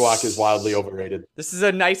guac. I think guac is wildly overrated. This is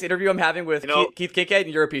a nice interview I'm having with Keith Kinkaid,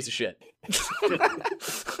 and you're a piece of shit.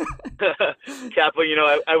 Capo,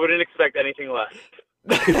 I wouldn't expect anything less.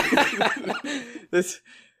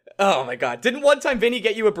 Oh my god! Didn't one time Vinny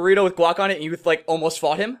get you a burrito with guac on it, and you almost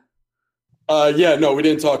fought him? Yeah, no, we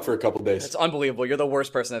didn't talk for a couple days. That's unbelievable. You're the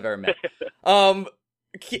worst person I've ever met.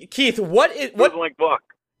 Keith, what doesn't like guac?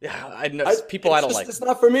 Yeah, I know people I don't like. It's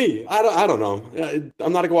not for me. I don't know.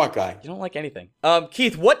 I'm not a guac guy. You don't like anything.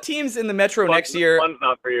 Keith, what teams in the Metro next year? Fun's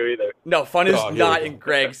not for you either. No, fun is not in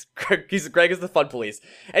Greg's. Greg is the fun police.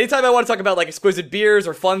 Anytime I want to talk about exquisite beers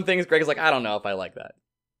or fun things, Greg is like, I don't know if I like that.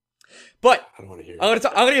 But I don't want to hear. I'm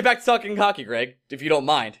gonna get back to talking hockey, Greg, if you don't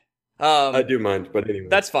mind. I do mind, but anyway.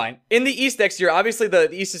 That's fine. In the East next year, obviously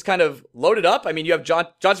the East is kind of loaded up. I mean, you have John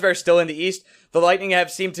Tavares still in the East. The Lightning have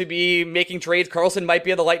seemed to be making trades. Carlson might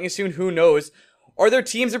be at the Lightning soon. Who knows? Are there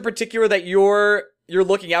teams in particular that you're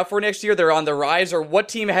looking out for next year? They're on the rise, or what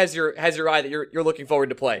team has your eye that you're looking forward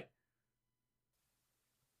to play?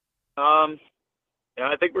 I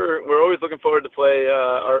think we're always looking forward to play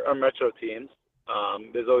our Metro teams.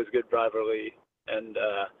 There's always good rivalry, and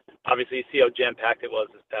obviously you see how jam-packed it was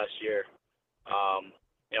this past year.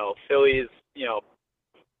 Phillies,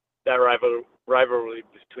 that rivalry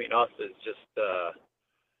between us is just, a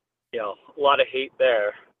lot of hate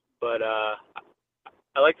there. But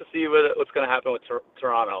I like to see what's going to happen with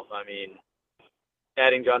Toronto. I mean,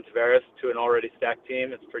 adding John Tavares to an already stacked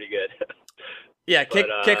team, it's pretty good. Yeah,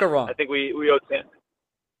 can't go wrong. I think we owe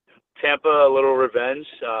Tampa a little revenge.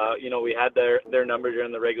 We had their number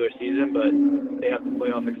during the regular season, but they have the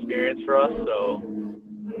playoff experience for us. So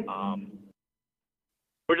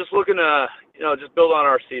we're just looking to, just build on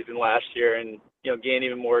our season last year and, gain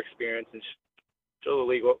even more experience and show the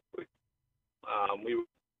league what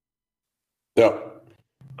Yeah.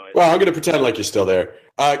 Well, I'm going to pretend like you're still there.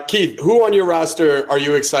 Keith, who on your roster are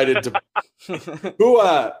you excited to who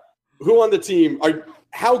on the team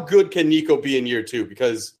how good can Nico be in year two?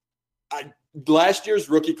 Because last year's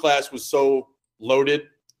rookie class was so loaded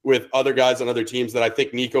with other guys on other teams that I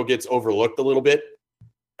think Nico gets overlooked a little bit.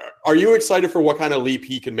 Are you excited for what kind of leap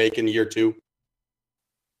he can make in year two?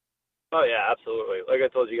 Oh yeah, absolutely. Like I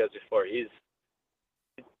told you guys before, he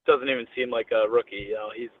doesn't even seem like a rookie.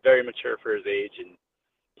 He's very mature for his age, and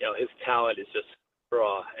his talent is just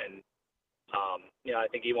raw. And I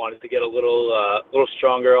think he wanted to get a little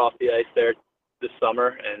stronger off the ice there this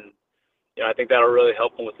summer, and I think that'll really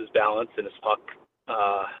help him with his balance and his puck,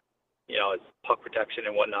 his puck protection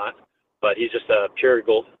and whatnot. But he's just a pure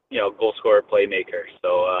goal scorer, playmaker.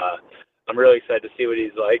 So I'm really excited to see what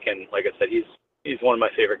he's like. And like I said, he's one of my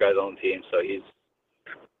favorite guys on the team. So I'm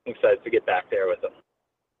excited to get back there with him.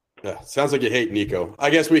 Yeah, sounds like you hate Nico. I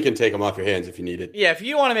guess we can take him off your hands if you need it. Yeah, if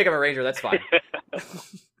you want to make him a Ranger, that's fine.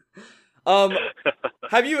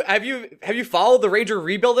 Have you followed the Ranger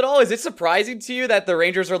rebuild at all? Is it surprising to you that the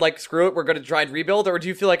Rangers are like, screw it, we're going to try and rebuild, or do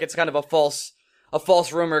you feel like it's kind of a false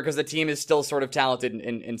rumor because the team is still sort of talented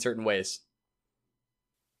in certain ways?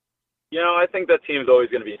 I think that team is always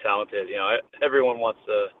going to be talented. Everyone wants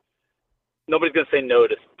to. Nobody's going to say no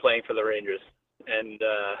to playing for the Rangers, and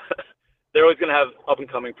they're always going to have up and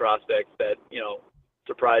coming prospects that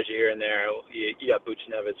surprise you here and there. You got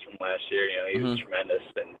Buchnevich from last year. He was tremendous,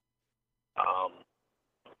 and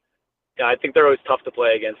I think they're always tough to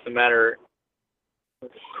play against, no matter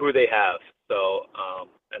who they have. So,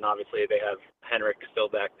 and obviously they have Henrik still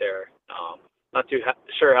back there. Not too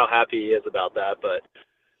sure how happy he is about that, but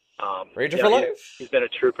Ranger for life. He's been a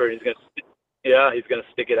trooper. He's gonna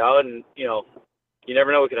stick it out, and you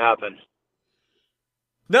never know what could happen.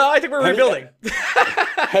 No, I think we're rebuilding.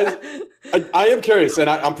 I am curious, and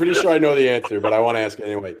I'm pretty sure I know the answer, but I want to ask it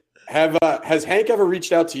anyway. Has Hank ever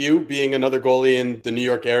reached out to you, being another goalie in the New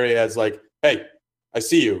York area, as like, hey, I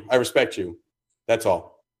see you, I respect you, that's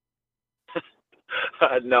all?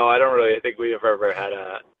 No, I don't really think we've ever had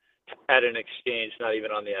an exchange, not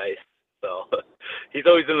even on the ice. So he's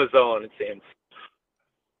always in the zone, it seems.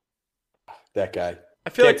 That guy. I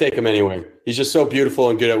feel Can't take him anywhere. He's just so beautiful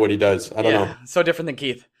and good at what he does. I don't know. So different than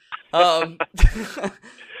Keith.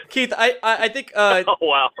 Keith, I think. Oh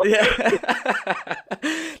wow. Yeah.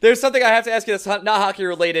 There's something I have to ask you that's not hockey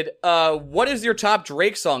related. What is your top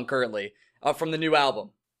Drake song currently from the new album?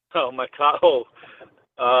 Oh my God.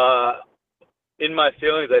 In My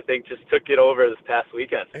Feelings, I think, just took it over this past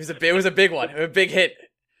weekend. It was a big one, a big hit.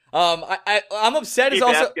 I'm upset. Keep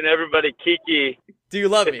also asking everybody, Kiki, do you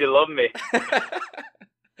love if me? you love me.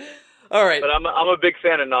 All right, but I'm a big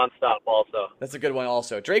fan of Nonstop also. That's a good one.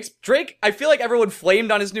 Also, Drake. I feel like everyone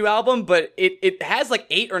flamed on his new album, but it has like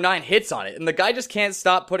 8 or 9 hits on it, and the guy just can't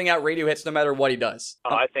stop putting out radio hits no matter what he does.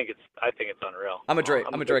 Oh, I think it's unreal. I'm a Drake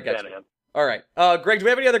fan expert. of him. All right, Greg, do we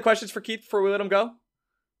have any other questions for Keith before we let him go?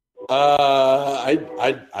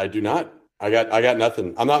 I do not. I got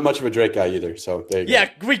nothing. I'm not much of a Drake guy either, so there you go. Yeah,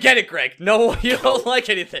 we get it, Greg. No, you don't like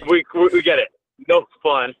anything. We get it. No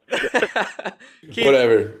fun. Keith,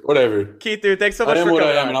 whatever. Keith, dude, thanks so much for coming on.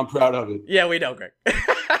 I am, and I'm proud of it. Yeah, we know, Greg.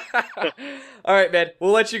 All right, man.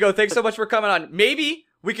 We'll let you go. Thanks so much for coming on. Maybe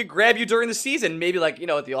we could grab you during the season. Maybe like,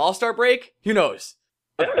 at the All-Star break. Who knows?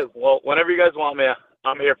 Yeah, well, whenever you guys want me,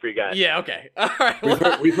 I'm here for you guys. Yeah, okay. All right.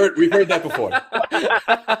 We've heard that before.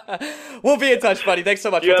 We'll be in touch, buddy. Thanks so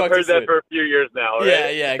much. You have heard that for a few years now,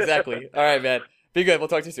 right? Yeah, exactly. All right, man. Be good. We'll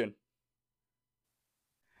talk to you soon.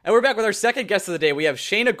 And we're back with our second guest of the day. We have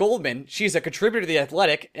Shayna Goldman. She's a contributor to The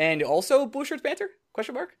Athletic and also Blueshirts banter? ?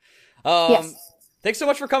 Yes. Thanks so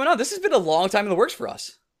much for coming on. This has been a long time in the works for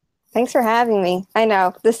us. Thanks for having me. I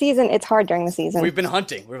know. It's hard during the season. We've been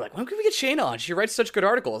hunting. We were like, when can we get Shayna on? She writes such good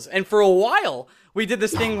articles. And for a while, we did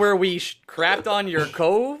this thing where we crapped on your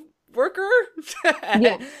co-worker,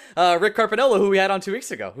 Yeah. Rick Carpinello, who we had on 2 weeks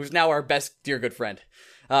ago, who's now our best dear good friend.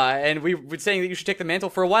 And we were saying that you should take the mantle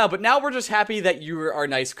for a while, but now we're just happy that you are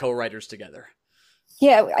nice co-writers together.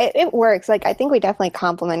 Yeah, it works. Like, I think we definitely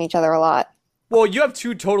complement each other a lot. Well, you have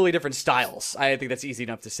 2 totally different styles. I think that's easy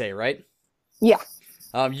enough to say, right? Yeah.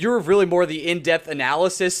 You're really more the in-depth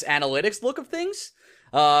analysis, analytics look of things,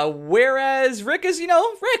 whereas Rick is,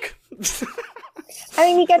 Rick. I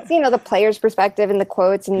mean, he gets, the player's perspective and the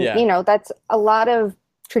quotes, and, that's a lot of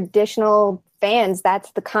traditional fans.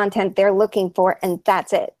 That's the content they're looking for, and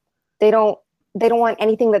that's it. They don't want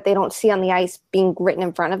anything that they don't see on the ice being written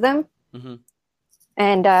in front of them. Mm-hmm.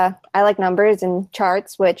 And I like numbers and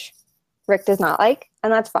charts, which Rick does not like,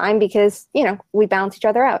 and that's fine because, we balance each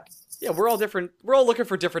other out. Yeah, we're all different. We're all looking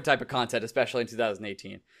for different type of content, especially in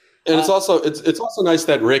 2018. And it's also nice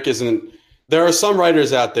that Rick isn't. There are some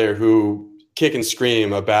writers out there who kick and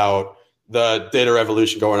scream about the data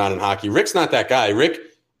revolution going on in hockey. Rick's not that guy. Rick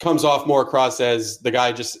comes off more across as the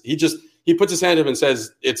guy he puts his hand up and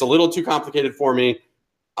says, it's a little too complicated for me.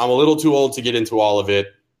 I'm a little too old to get into all of it.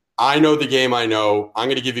 I know the game I know. I'm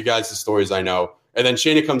going to give you guys the stories I know. And then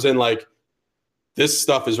Shayna comes in like, this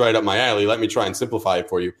stuff is right up my alley. Let me try and simplify it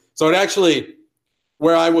for you. So it actually,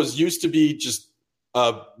 where I was used to be just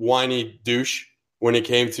a whiny douche when it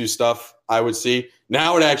came to stuff I would see,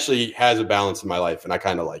 now it actually has a balance in my life, and I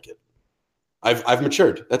kind of like it. I've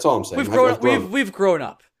matured. That's all I'm saying. We've grown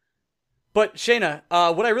up. But Shayna,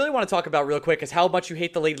 what I really want to talk about real quick is how much you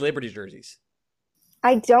hate the Lady Liberty jerseys.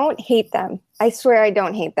 I don't hate them. I swear I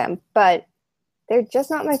don't hate them, but they're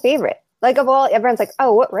just not my favorite. Like, of all, everyone's like,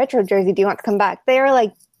 oh, what retro jersey do you want to come back? They are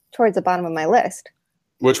like towards the bottom of my list.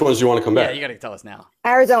 Which ones do you want to come back? Yeah, you got to tell us now.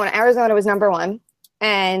 Arizona was number 1.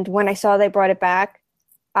 And when I saw they brought it back,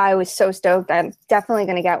 I was so stoked. I'm definitely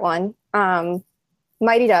going to get one.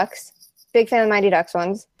 Mighty Ducks. Big fan of Mighty Ducks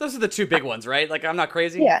ones. Those are the 2 big ones, right? Like, I'm not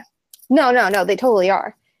crazy? Yeah. No, they totally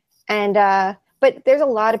are. And, but there's a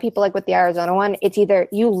lot of people like with the Arizona one. It's either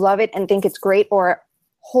you love it and think it's great, or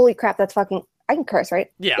holy crap, that's fucking, I can curse,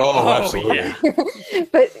 right? Yeah. Oh, absolutely. Yeah.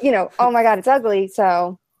 But, oh my God, it's ugly.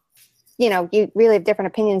 So, you really have different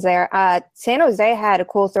opinions there. San Jose had a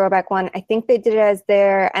cool throwback one. I think they did it as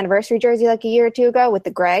their anniversary jersey like a year or 2 ago with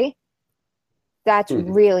the gray. That's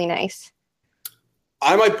really nice.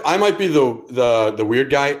 I might be the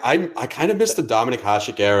weird guy. I kind of miss the Dominic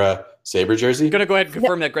Hasek era Sabre jersey. I'm going to go ahead and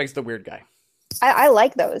confirm that Greg's the weird guy. I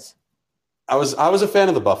like those. I was a fan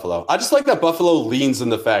of the Buffalo. I just like that Buffalo leans in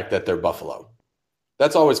the fact that they're Buffalo.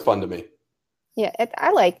 That's always fun to me. Yeah,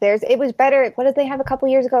 I like theirs. It was better. What did they have a couple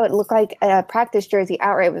years ago? It looked like a practice jersey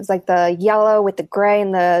outright. It was like the yellow with the gray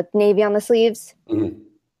and the navy on the sleeves. Mm-hmm.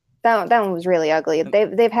 That one was really ugly.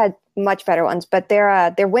 They've had much better ones, but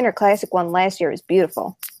their Winter Classic one last year was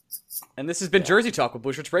beautiful. And this has been Jersey Talk with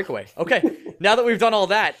Blueshirts Breakaway. Okay, now that we've done all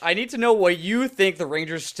that, I need to know what you think the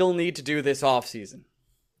Rangers still need to do this offseason.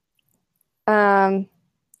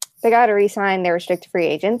 They got to re-sign their restricted free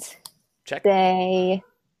agents. Check. They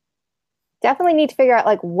definitely need to figure out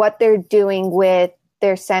like what they're doing with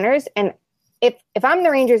their centers. And if I'm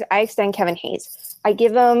the Rangers, I extend Kevin Hayes. I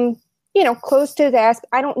give him, close to his ask.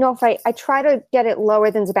 I don't know if I try to get it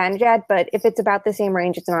lower than Zibanejad, but if it's about the same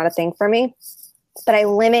range, it's not a thing for me. But I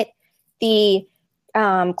limit the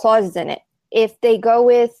clauses in it. If they go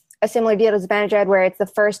with a similar deal to Zibanejad where it's the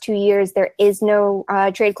first 2 years, there is no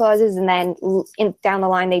trade clauses, and then down the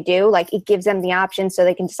line they do, like it gives them the option so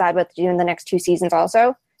they can decide what to do in the next 2 seasons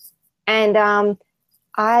also. And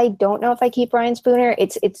I don't know if I keep Ryan Spooner.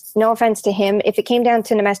 It's no offense to him. If it came down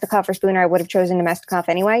to Nemestikov or Spooner, I would have chosen Nemestikov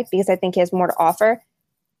anyway because I think he has more to offer.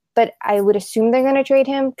 But I would assume they're going to trade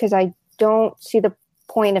him because I don't see the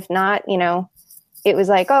point if not. It was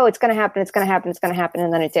like, oh, it's going to happen, it's going to happen, it's going to happen,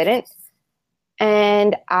 and then it didn't.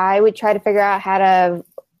 And I would try to figure out how to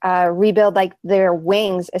rebuild like their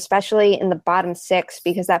wings, especially in the bottom 6,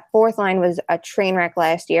 because that fourth line was a train wreck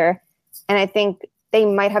last year. And I think they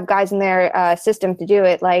might have guys in their system to do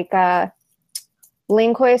it, like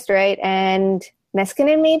Lindqvist, right? And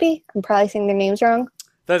Meskinen, maybe? I'm probably saying their names wrong.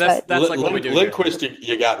 That's like what we do. Lindqvist,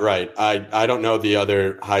 you got right. I don't know the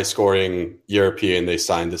other high-scoring European they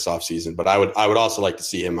signed this offseason, but I would also like to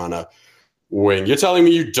see him on a wing. You're telling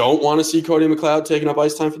me you don't want to see Cody McLeod taking up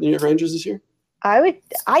ice time for the New York Rangers this year?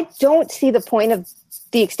 I don't see the point of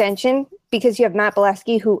the extension because you have Matt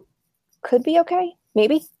Bolesky, who could be okay,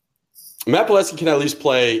 maybe. Matt Bolesky can at least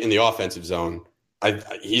play in the offensive zone.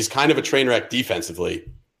 He's kind of a train wreck defensively,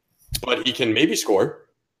 but he can maybe score.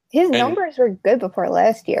 His numbers were good before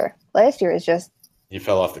last year. Last year is just... He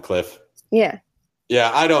fell off the cliff. Yeah.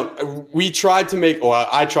 Yeah, I tried to make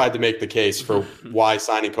the case for why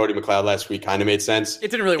signing Cody McLeod last week kind of made sense.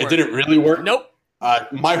 It didn't really work. It didn't really work. Nope.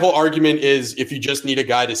 My whole argument is if you just need a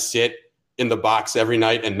guy to sit in the box every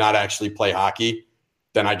night and not actually play hockey,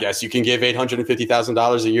 then I guess you can give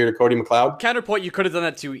 $850,000 a year to Cody McLeod. Counterpoint, you could have done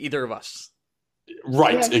that to either of us.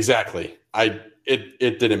 Right, yeah. Exactly. It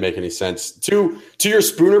didn't make any sense. To your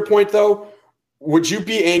Spooner point, though, would you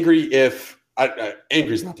be angry if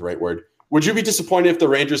angry is not the right word? Would you be disappointed if the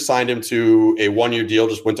Rangers signed him to a 1-year deal,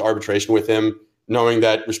 just went to arbitration with him, knowing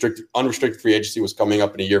that unrestricted free agency was coming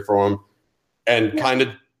up in a year for him, and kind of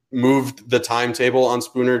moved the timetable on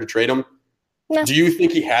Spooner to trade him? No. Do you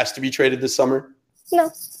think he has to be traded this summer? No.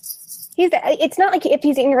 It's not like if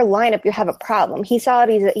he's in your lineup, you have a problem. He saw it.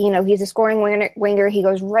 He's a scoring winger. He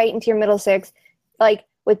goes right into your middle 6. Like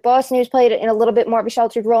with Boston, he was played in a little bit more of a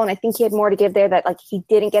sheltered role, and I think he had more to give there that like he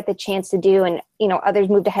didn't get the chance to do, and others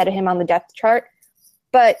moved ahead of him on the depth chart.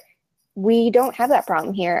 But we don't have that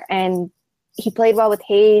problem here, and he played well with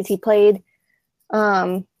Hayes. He played. He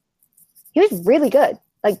was really good.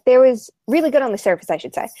 Like there was really good on the surface, I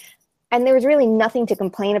should say. And there was really nothing to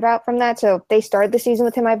complain about from that. So if they started the season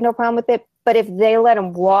with him, I have no problem with it. But if they let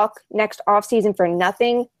him walk next offseason for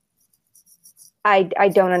nothing, I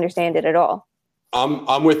don't understand it at all.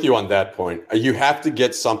 I'm with you on that point. You have to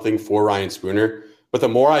get something for Ryan Spooner. But the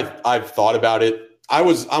more I've thought about it,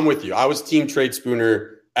 I'm with you. I was team trade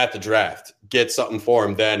Spooner at the draft. Get something for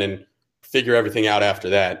him then and figure everything out after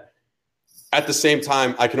that. At the same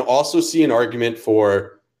time, I can also see an argument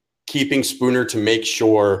for keeping Spooner to make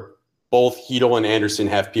sure both Hedl and Anderson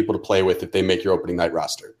have people to play with if they make your opening night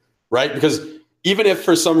roster, right? Because even if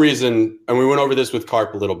for some reason, and we went over this with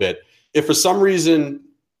Carp a little bit, if for some reason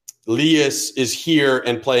Lias is here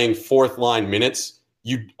and playing fourth line minutes,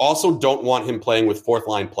 you also don't want him playing with fourth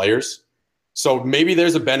line players. So maybe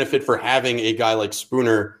there's a benefit for having a guy like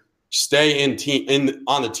Spooner stay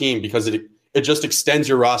on the team because it just extends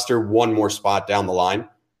your roster one more spot down the line.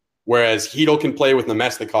 Whereas Hedl can play with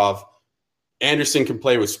Nemestikov, Anderson can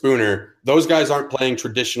play with Spooner. Those guys aren't playing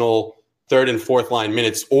traditional third and fourth line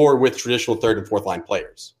minutes or with traditional third and fourth line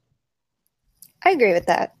players. I agree with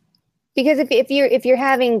that. Because if you're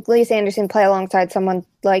having Lias Anderson play alongside someone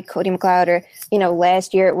like Cody McLeod or,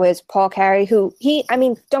 last year it was Paul Carey, don't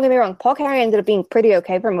get me wrong, Paul Carey ended up being pretty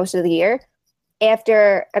okay for most of the year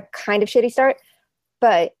after a kind of shitty start.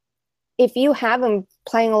 But if you have him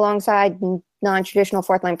playing alongside non-traditional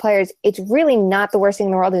fourth-line players, it's really not the worst thing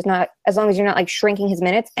in the world. As long as you're not like shrinking his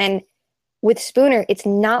minutes. And with Spooner, it's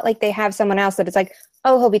not like they have someone else that it's like,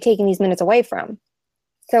 oh, he'll be taking these minutes away from.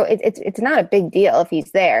 So it's not a big deal if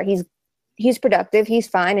he's there. He's productive, he's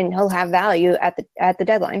fine, and he'll have value at the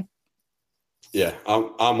deadline. Yeah, I'm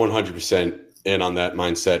 100% in on that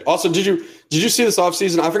mindset. Also, did you see this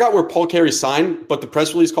offseason? I forgot where Paul Carey signed, but the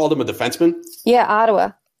press release called him a defenseman. Yeah,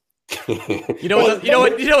 Ottawa. You know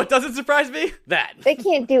what doesn't surprise me? That they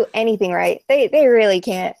can't do anything right. They really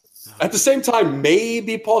can't. At the same time,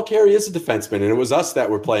 maybe Paul Carey is a defenseman, and it was us that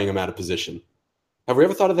were playing him out of position. Have we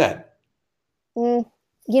ever thought of that? You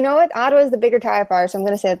know what? Ottawa's the bigger tire fire, so I'm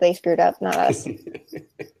going to say that they screwed up, not us.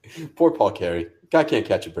 Poor Paul Carey. Guy can't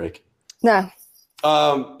catch a break. No.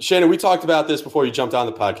 Shayna, we talked about this before you jumped on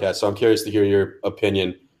the podcast, so I'm curious to hear your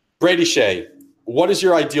opinion. Brady Shea, what is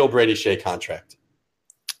your ideal Brady Shea contract?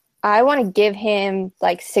 I want to give him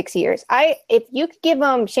like 6 years. If you could give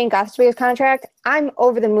him Shane Gostisbehere's contract, I'm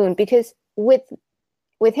over the moon because with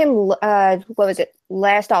him, what was it,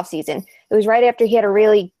 last offseason, it was right after he had a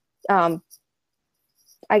really,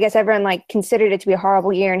 I guess everyone like considered it to be a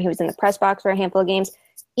horrible year, and he was in the press box for a handful of games.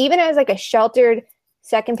 Even as like a sheltered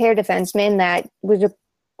second pair defenseman that was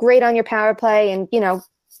great on your power play and,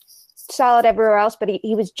 solid everywhere else, but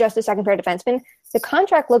he was just a second pair defenseman, the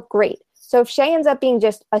contract looked great. So if Shea ends up being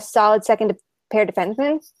just a solid second pair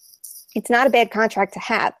defenseman, it's not a bad contract to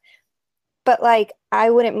have. But like, I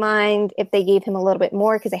wouldn't mind if they gave him a little bit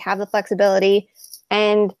more because they have the flexibility.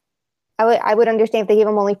 And I would understand if they gave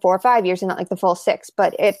him only 4 or 5 years and not like the full 6.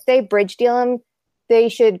 But if they bridge deal him, they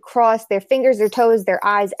should cross their fingers, their toes, their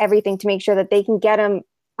eyes, everything to make sure that they can get him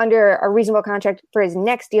under a reasonable contract for his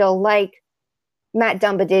next deal, like Matt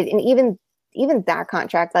Dumba did. And even that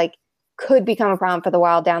contract, like, could become a problem for the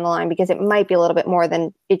Wild down the line because it might be a little bit more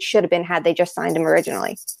than it should have been had they just signed him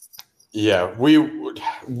originally. Yeah,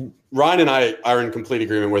 Ryan and I are in complete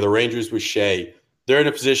agreement where the Rangers with Shea, they're in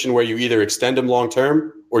a position where you either extend him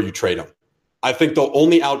long-term or you trade him. I think the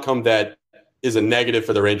only outcome that is a negative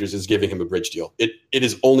for the Rangers is giving him a bridge deal. It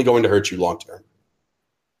is only going to hurt you long-term.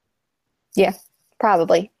 Yeah,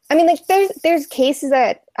 probably. I mean, like there's cases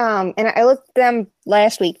that, and I looked at them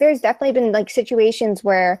last week. There's definitely been like situations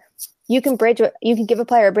where you can give a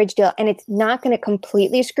player a bridge deal and it's not going to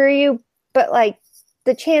completely screw you, but like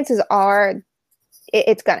the chances are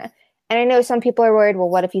it's gonna. And I know some people are worried, well,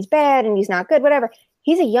 what if he's bad and he's not good, whatever.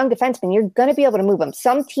 He's a young defenseman. You're going to be able to move him.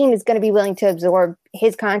 Some team is going to be willing to absorb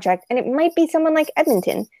his contract, and it might be someone like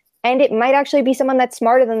Edmonton. And it might actually be someone that's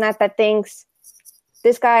smarter than that thinks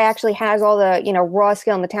this guy actually has all the, raw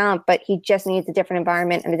skill and the talent, but he just needs a different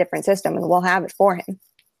environment and a different system, and we'll have it for him.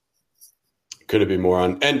 Couldn't be more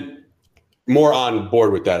on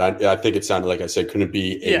board with that. I think it sounded like I said, couldn't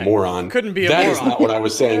be a moron. Couldn't be a moron. That is moron. not what I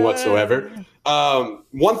was saying whatsoever.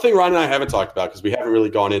 One thing Ron and I haven't talked about, because we haven't really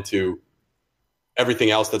gone into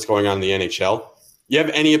everything else that's going on in the NHL. You have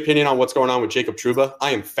any opinion on what's going on with Jacob Trouba?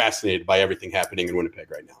 I am fascinated by everything happening in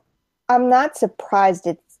Winnipeg right now. I'm not surprised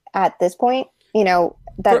it's at this point,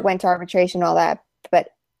 that went to arbitration and all that, but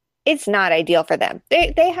it's not ideal for them.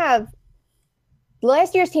 They have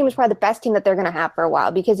last year's team was probably the best team that they're going to have for a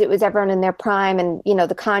while because it was everyone in their prime and,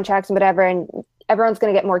 the contracts and whatever, and everyone's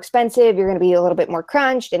going to get more expensive. You're going to be a little bit more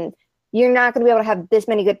crunched, and you're not going to be able to have this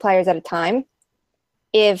many good players at a time.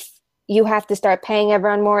 If you have to start paying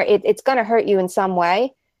everyone more, it's going to hurt you in some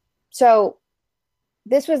way. So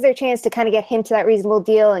this was their chance to kind of get him to that reasonable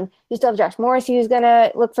deal. And you still have Josh Morrissey, who's going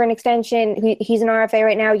to look for an extension. He's an RFA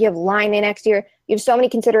right now. You have Line in next year. You have so many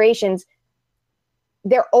considerations.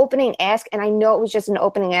 Their opening ask, and I know it was just an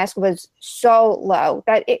opening ask, was so low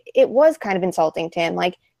that it was kind of insulting to him.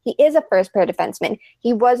 Like, he is a first pair defenseman.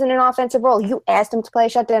 He was in an offensive role. You asked him to play a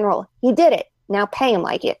shutdown role. He did it. Now pay him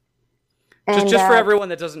like it. And, just for everyone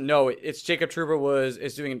that doesn't know, it's Jacob Trouba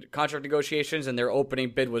is doing contract negotiations, and their opening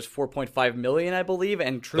bid was $4.5 million, I believe,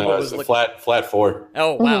 and Trouba was looking flat 4.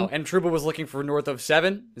 Oh wow! And Trouba was looking for north of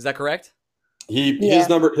 7. Is that correct? His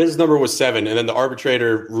number was 7, and then the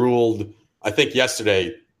arbitrator ruled, I think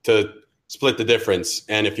yesterday, to split the difference,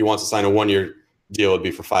 and if he wants to sign a 1-year deal, it'd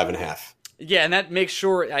be for 5.5. Yeah, and that makes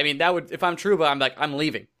sure. I mean, that would, if I'm Trouba, I'm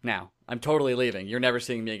leaving now. I'm totally leaving. You're never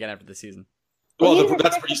seeing me again after the season. Well,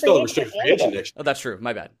 he's still a restricted free agent next year. Oh, that's true.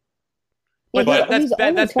 My bad. Yeah, but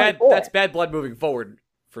that's bad. That's bad blood moving forward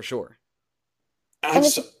for sure.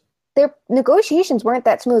 Their negotiations weren't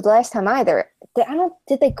that smooth last time either.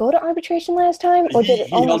 Did they go to arbitration last time, or did he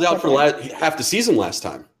held out for half the season last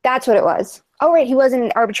time? That's what it was. Oh, right, he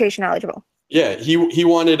wasn't arbitration eligible. Yeah, he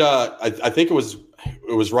wanted. I think it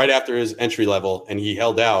was right after his entry level, and he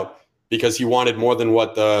held out because he wanted more than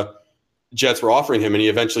what the Jets were offering him, and he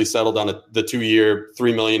eventually settled on the 2-year,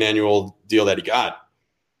 $3 million annual deal that he got.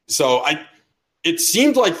 So it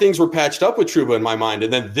seemed like things were patched up with Trouba in my mind,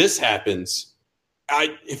 and then this happens.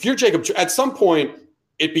 If you're Jacob, at some point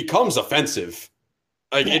it becomes offensive.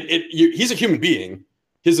 Like he's a human being.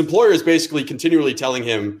 His employer is basically continually telling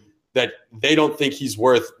him that they don't think he's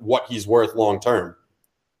worth what he's worth long term.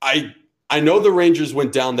 I know the Rangers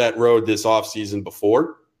went down that road this offseason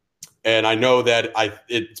before, And I know that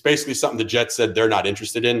it's basically something the Jets said they're not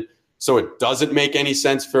interested in. So it doesn't make any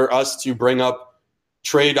sense for us to bring up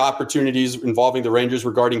trade opportunities involving the Rangers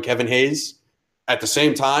regarding Kevin Hayes. At the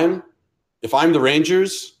same time, if I'm the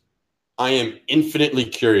Rangers, I am infinitely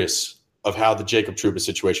curious of how the Jacob Trouba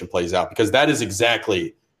situation plays out, because that is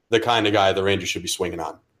exactly the kind of guy the Rangers should be swinging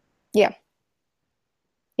on. Yeah.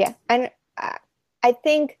 Yeah. And I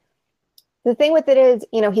think the thing with it is,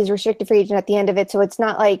 he's restricted free agent at the end of it. So it's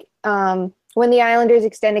not like when the Islanders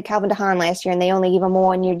extended Calvin DeHaan last year and they only gave him a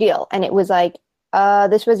 1-year deal. And it was like,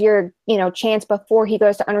 this was your, chance before he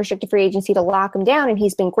goes to unrestricted free agency to lock him down. And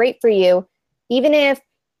he's been great for you. Even if,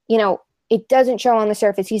 it doesn't show on the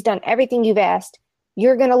surface, he's done everything you've asked.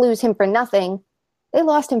 You're going to lose him for nothing. They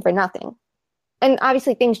lost him for nothing. And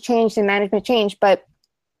obviously things changed and management changed, but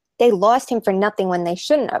they lost him for nothing when they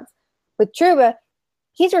shouldn't have. With Trouba,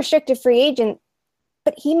 he's a restricted free agent,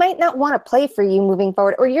 but he might not want to play for you moving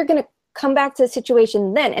forward, or you're going to come back to the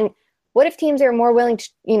situation then. And what if teams are more willing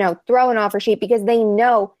to, throw an offer sheet because they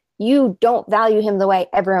know you don't value him the way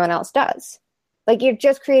everyone else does? Like, you're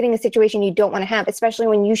just creating a situation you don't want to have, especially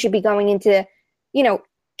when you should be going into,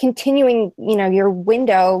 continuing, your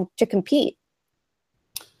window to compete.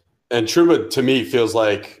 And Trouba, to me, feels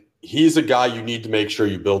like he's a guy you need to make sure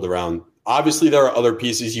you build around. Obviously, there are other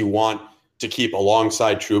pieces you want to keep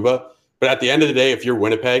alongside Trouba, but at the end of the day, if you're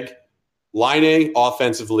Winnipeg, Laine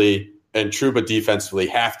offensively and Trouba defensively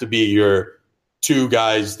have to be your two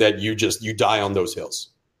guys that you die on those hills.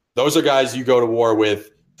 Those are guys you go to war with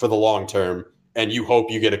for the long term, and you hope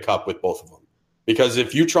you get a cup with both of them. Because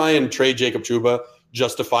if you try and trade Jacob Trouba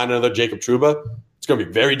just to find another Jacob Trouba, it's going to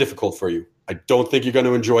be very difficult for you. I don't think you're going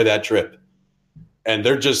to enjoy that trip. And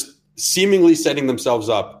they're just seemingly setting themselves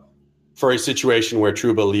up for a situation where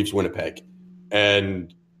Trouba leaves Winnipeg.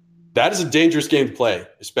 And that is a dangerous game to play,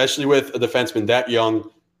 especially with a defenseman that young,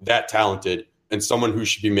 that talented, and someone who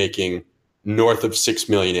should be making north of $6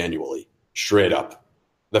 million annually, straight up.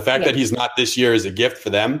 The fact that he's not this year is a gift for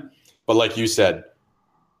them. But like you said,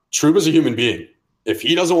 Trouba's a human being. If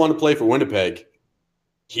he doesn't want to play for Winnipeg,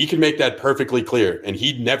 he can make that perfectly clear, and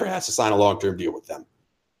he never has to sign a long-term deal with them.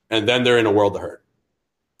 And then they're in a world of hurt.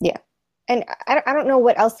 Yeah. And I don't know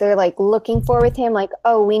what else they're like looking for with him. Like,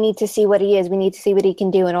 oh, we need to see what he is. We need to see what he can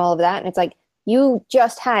do and all of that. And it's like, you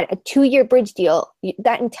just had a 2-year bridge deal.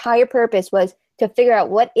 That entire purpose was to figure out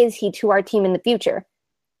what is he to our team in the future.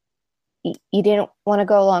 You didn't want to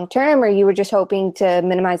go long term, or you were just hoping to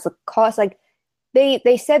minimize the cost. Like, they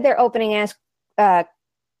said they're opening ask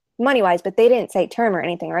money wise, but they didn't say term or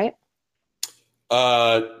anything, right?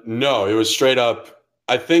 No, it was straight up.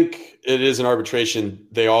 I think it is an arbitration.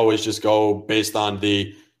 They always just go based on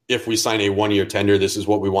if we sign a 1-year tender, this is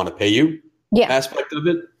what we want to pay you aspect of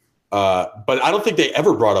it. But I don't think they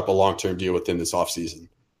ever brought up a long-term deal within this offseason.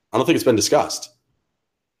 I don't think it's been discussed.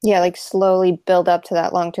 Yeah, like slowly build up to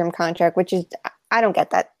that long-term contract, which is, I don't get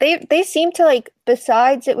that. They seem to, like,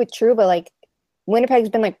 besides it with Trouba, like, Winnipeg's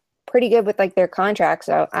been, like, pretty good with, like, their contract,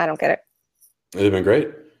 so I don't get it. They've been great.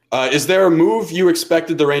 Is there a move you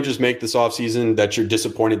expected the Rangers make this offseason that you're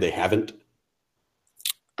disappointed they haven't?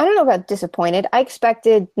 I don't know about disappointed. I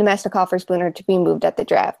expected Nemesnikov or Spooner to be moved at the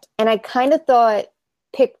draft, and I kind of thought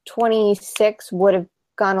pick 26 would have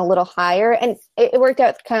gone a little higher, and it worked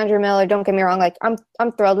out with Condra Miller. Don't get me wrong, like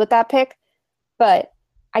I'm thrilled with that pick, but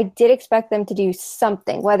I did expect them to do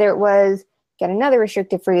something, whether it was get another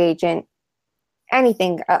restricted free agent,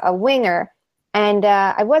 anything, a winger, and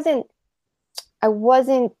I wasn't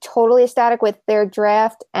totally ecstatic with their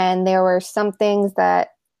draft, and there were some things that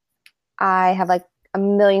I have like a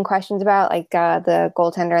million questions about, like the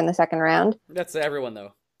goaltender in the second round. That's everyone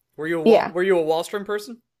though. Were you a Wallstrom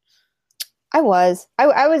person? I was.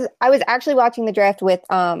 I was actually watching the draft with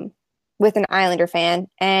an Islander fan,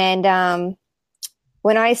 and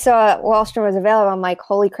when I saw Wallstrom was available, I'm like,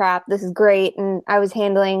 holy crap, this is great. And I was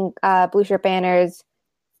handling Blueshirt Banner's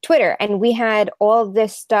Twitter, and we had all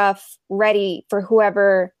this stuff ready for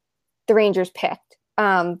whoever the Rangers picked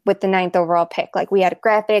with the 9th overall pick. Like, we had a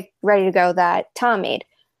graphic ready to go that Tom made.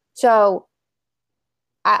 So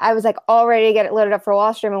I was like all ready to get it loaded up for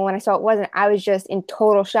Wallstrom, and when I saw it wasn't, I was just in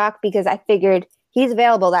total shock because I figured he's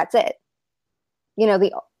available, that's it. You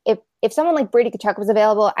know, if someone like Brady Tkachuk was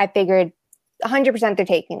available, I figured 100% they're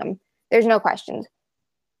taking him. There's no questions.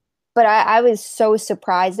 But I was so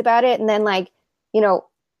surprised about it, and then, like, you know,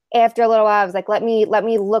 after a little while, I was like, let me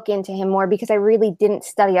look into him more, because I really didn't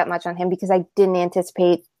study up much on him because I didn't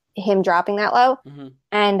anticipate him dropping that low. Mm-hmm.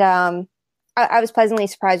 And I was pleasantly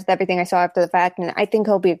surprised with everything I saw after the fact, and I think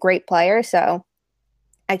he'll be a great player, so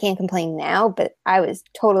I can't complain now, but I was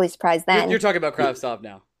totally surprised then. You're talking about Kravtsov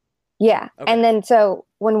now. Yeah. Okay. And then so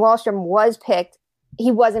when Wahlstrom was picked, he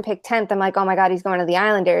wasn't picked 10th. I'm like, oh my God, he's going to the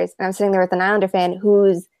Islanders. And I'm sitting there with an Islander fan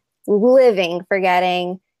who's living for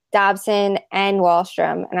getting Dobson and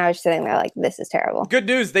Wahlstrom. And I was sitting there like, this is terrible. Good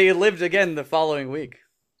news. They lived again the following week.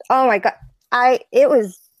 Oh my God. That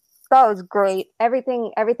was great.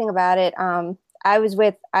 Everything about it. I was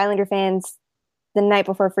with Islander fans the night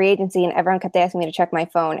before free agency, and everyone kept asking me to check my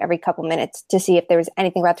phone every couple minutes to see if there was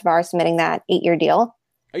anything about Tavares submitting that 8-year deal.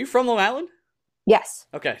 Are you from Long Island? Yes.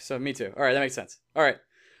 Okay, so me too. All right, that makes sense. All right.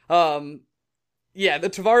 Yeah, the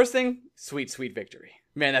Tavares thing, sweet victory.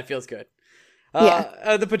 Man, that feels good.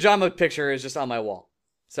 The pajama picture is just on my wall.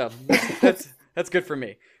 So that's good for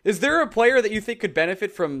me. Is there a player that you think could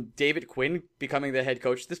benefit from David Quinn becoming the head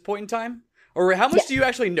coach at this point in time? Or how much do you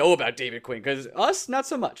actually know about David Quinn? Because us, not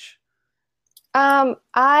so much. When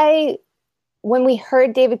we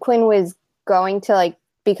heard David Quinn was going to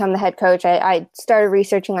become the head coach, I started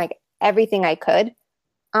researching everything I could.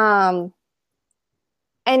 And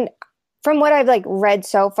from what I've read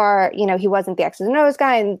so far, he wasn't the X's and O's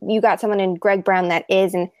guy, and you got someone in Greg Brown that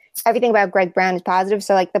is, and everything about Greg Brown is positive.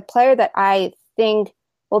 So the player that I think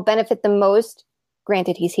will benefit the most,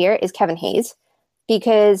 granted he's here, is Kevin Hayes,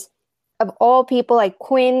 because of all people,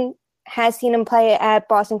 Quinn has seen him play at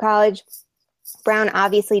Boston College. Brown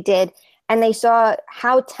obviously did. And they saw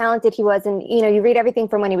how talented he was. And, you read everything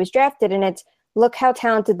from when he was drafted, and it's, look how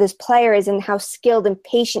talented this player is and how skilled and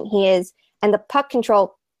patient he is and the puck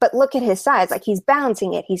control. But look at his size. He's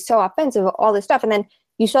balancing it. He's so offensive, all this stuff. And then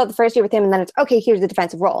you saw the first year with him, and then it's, okay, here's the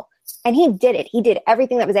defensive role. And he did it. He did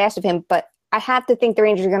everything that was asked of him. But I have to think the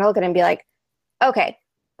Rangers are going to look at him and be like, okay,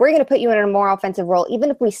 we're going to put you in a more offensive role. Even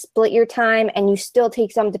if we split your time and you still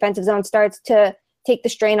take some defensive zone starts to take the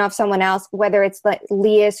strain off someone else, whether it's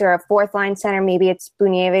Lias or a fourth line center, maybe it's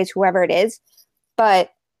Bunieves, whoever it is.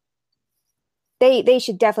 But they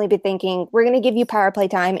should definitely be thinking, we're going to give you power play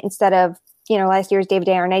time instead of, last year's David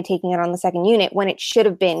Desharnais taking it on the second unit when it should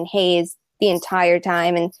have been Hayes the entire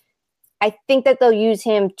time. And I think that they'll use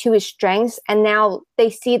him to his strengths. And now they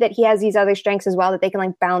see that he has these other strengths as well that they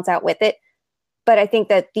can balance out with it. But I think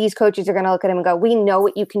that these coaches are going to look at him and go, we know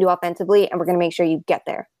what you can do offensively, and we're going to make sure you get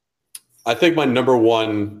there. I think my number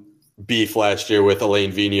one beef last year with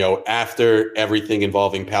Alain Vigneault, after everything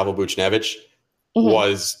involving Pavel Buchnevich,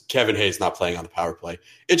 was Kevin Hayes not playing on the power play.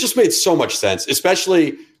 It just made so much sense,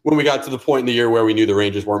 especially when we got to the point in the year where we knew the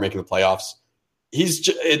Rangers weren't making the playoffs.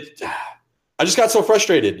 I just got so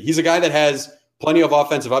frustrated. He's a guy that has plenty of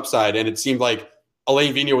offensive upside, and it seemed like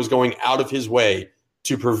Alain Vigneault was going out of his way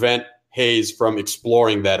to prevent Hayes from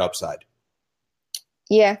exploring that upside.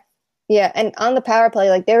 Yeah. Yeah. And on the power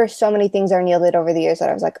play, there were so many things Arneal did over the years that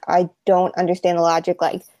I was like, I don't understand the logic.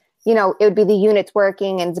 It would be the units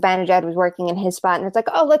working and Zibanejad was working in his spot. And it's like,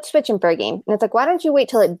 oh, let's switch him for a game. And it's like, why don't you wait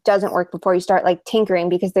till it doesn't work before you start tinkering,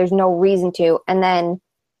 because there's no reason to. And then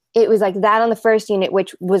it was that on the first unit,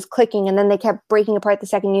 which was clicking. And then they kept breaking apart the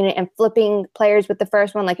second unit and flipping players with the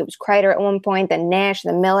first one. It was Kreider at one point, then Nash,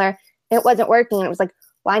 then Miller. And it wasn't working. And it was like,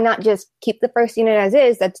 why not just keep the first unit as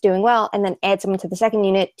is, that's doing well, and then add someone to the second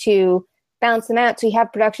unit to balance them out so you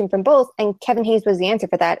have production from both? And Kevin Hayes was the answer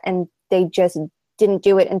for that. And they just didn't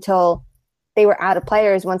do it until they were out of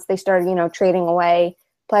players once they started, trading away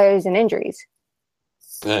players and injuries.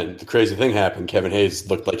 And the crazy thing happened. Kevin Hayes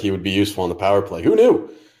looked like he would be useful on the power play. Who knew?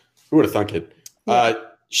 Who would have thunk it? Yeah.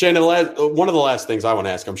 Shayna, one of the last things I want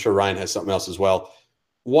to ask, I'm sure Ryan has something else as well.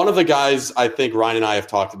 One of the guys I think Ryan and I have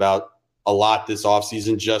talked about a lot this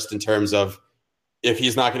offseason, just in terms of if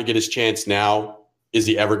he's not going to get his chance now, is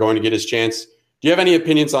he ever going to get his chance? Do you have any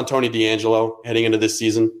opinions on Tony DeAngelo heading into this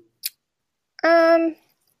season?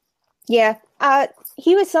 Yeah.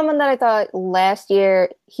 He was someone that I thought last year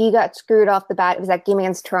he got screwed off the bat. It was that game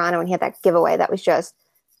against Toronto and he had that giveaway. That was just,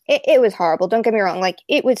 it was horrible. Don't get me wrong.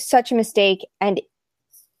 It was such a mistake, and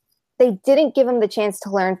they didn't give him the chance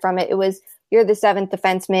to learn from it. It was, you're the seventh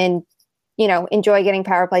defenseman, enjoy getting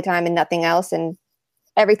power play time and nothing else. And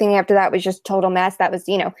everything after that was just total mess. That was,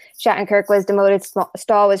 Shattenkirk was demoted,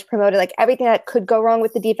 Stahl was promoted, everything that could go wrong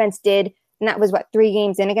with the defense did. And that was 3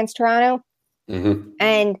 games in against Toronto. Mm-hmm.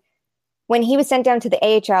 And when he was sent down to the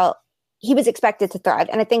AHL, he was expected to thrive.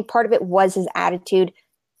 And I think part of it was his attitude.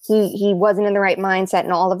 He wasn't in the right mindset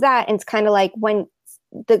and all of that. And it's kind of when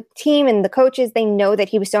the team and the coaches, they know that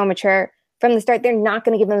he was so mature from the start, they're not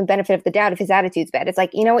going to give him the benefit of the doubt if his attitude's bad. It's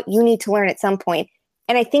you know what, you need to learn at some point.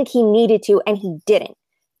 And I think he needed to, and he didn't.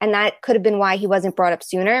 And that could have been why he wasn't brought up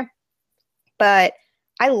sooner. But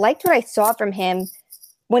I liked what I saw from him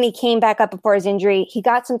when he came back up before his injury. He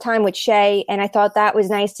got some time with Shea, and I thought that was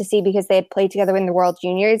nice to see because they had played together in the World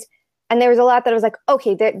Juniors. And there was a lot that I was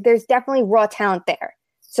okay, there's definitely raw talent there.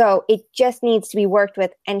 So it just needs to be worked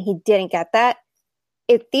with, and he didn't get that.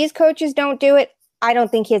 If these coaches don't do it, I don't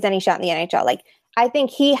think he has any shot in the NHL. Like, I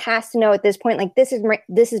think he has to know at this point, like, this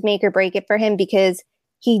is make or break it for him, because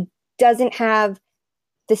he doesn't have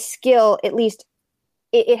the skill, at least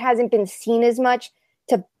it hasn't been seen as much,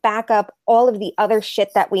 to back up all of the other shit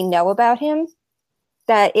that we know about him.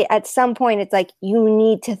 That at some point it's like, you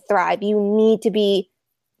need to thrive. You need to be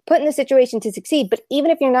put in the situation to succeed. But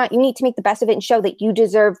even if you're not, you need to make the best of it and show that you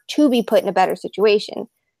deserve to be put in a better situation.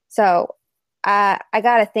 So I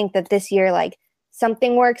got to think that this year, like,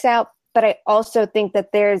 something works out. But I also think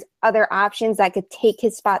that there's other options that could take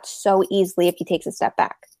his spot so easily if he takes a step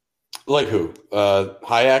back. Like who?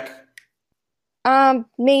 Hayek?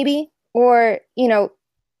 Maybe. Or,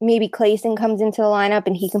 maybe Clayson comes into the lineup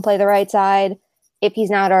and he can play the right side if he's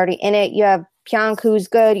not already in it. You have Pionk, who's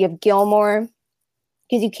good. You have Gilmore.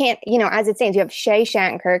 Because you can't, as it stands, you have Shea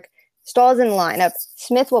Shattenkirk. Stahl's in the lineup.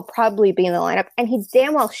 Smith will probably be in the lineup. And he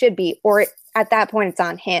damn well should be. Or at that point, it's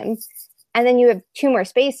on him. And then you have two more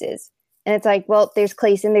spaces. And it's like, well, there's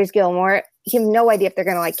Clayson, there's Gilmore. You have no idea if they're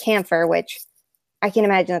going to like Camphor, which I can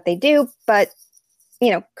imagine that they do. But,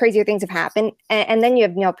 crazier things have happened. And then you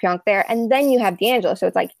have Neil Pionk there. And then you have D'Angelo. So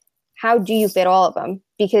it's like, how do you fit all of them?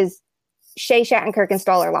 Because Shea Shattenkirk and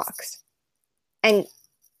Stahl are locks. And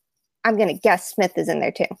I'm going to guess Smith is in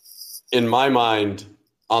there too. In my mind,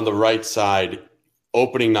 on the right side,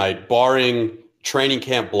 opening night, barring training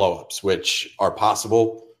camp blowups, which are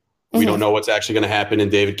possible. We don't know what's actually going to happen in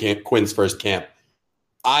David Quinn's first camp.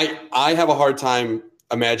 I have a hard time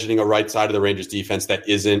imagining a right side of the Rangers defense that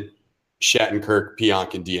isn't Shattenkirk,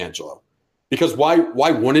 Pionk, and D'Angelo. Because why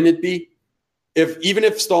wouldn't it be? Even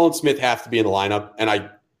if Stahl and Smith have to be in the lineup, and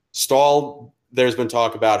Stahl, there's been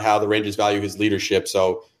talk about how the Rangers value his leadership,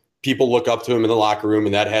 so people look up to him in the locker room,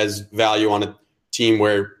 and that has value on a team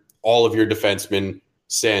where all of your defensemen,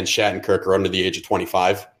 sans Shattenkirk, are under the age of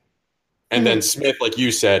 25. And then Smith, like you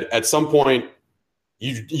said, at some point,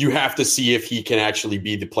 you have to see if he can actually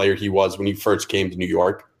be the player he was when he first came to New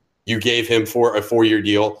York. You gave him for a 4-year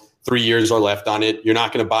deal. 3 years are left on it. You're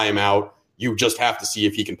not going to buy him out. You just have to see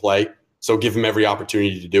if he can play. So give him every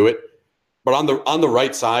opportunity to do it. But on the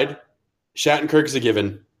right side, Shattenkirk is a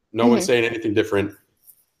given. No one's saying anything different.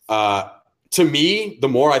 To me, the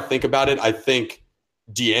more I think about it, I think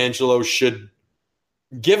D'Angelo should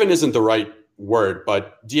 – given isn't the right word,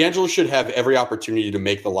 but D'Angelo should have every opportunity to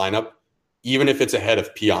make the lineup, even if it's ahead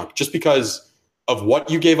of Pionk, just because of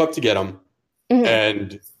what you gave up to get him.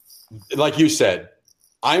 And like you said,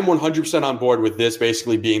 I'm 100% on board with this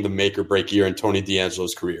basically being the make or break year in Tony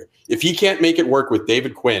D'Angelo's career. If he can't make it work with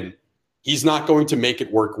David Quinn, he's not going to make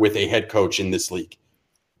it work with a head coach in this league.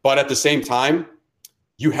 But at the same time,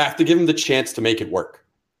 you have to give him the chance to make it work.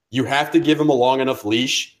 You have to give him a long enough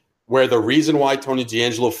leash where the reason why Tony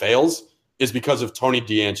D'Angelo fails is because of Tony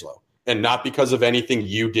D'Angelo and not because of anything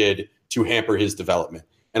you did to hamper his development.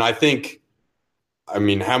 And I think, how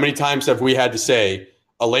many times have we had to say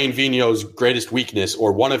Alain Vigneault's greatest weakness,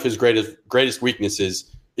 or one of his greatest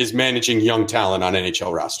weaknesses, is managing young talent on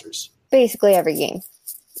NHL rosters? Basically every game.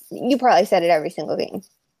 You probably said it every single game.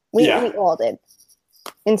 We all did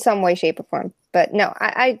in some way, shape, or form. But no,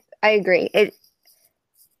 I agree.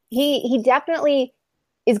 He definitely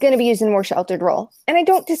is going to be used in a more sheltered role. And I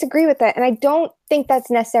don't disagree with that. And I don't think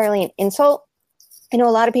that's necessarily an insult. I know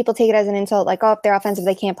a lot of people take it as an insult, like, oh, if they're offensive,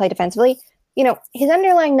 they can't play defensively. His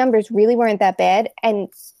underlying numbers really weren't that bad. And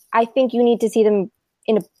I think you need to see them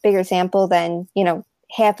in a bigger sample than,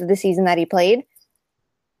 half of the season that he played.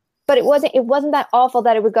 But it wasn't that awful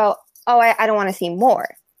that it would go, oh, I don't want to see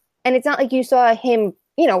more. And it's not like you saw him,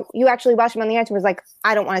 you actually watched him on the ice and was like,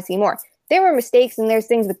 I don't want to see more. There were mistakes and there's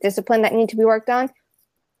things with discipline that need to be worked on.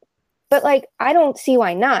 But, I don't see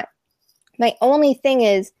why not. My only thing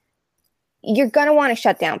is you're going to want a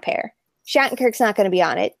shutdown pair. Shattenkirk's not going to be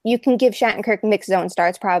on it. You can give Shattenkirk mixed zone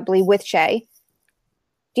starts probably with Shea.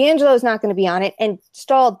 D'Angelo's not going to be on it. And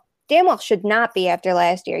Stahl damn well should not be after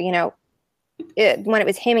last year. When it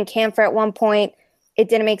was him and Camphor at one point, it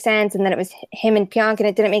didn't make sense. And then it was him and Pionk, and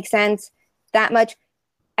it didn't make sense that much.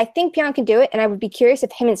 I think Pionk can do it, and I would be curious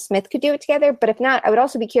if him and Smith could do it together. But if not, I would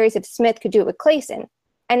also be curious if Smith could do it with Clayson.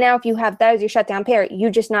 And now if you have that as your shutdown pair, you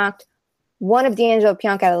just knocked one of D'Angelo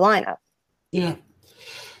Pionk out of the lineup. Yeah.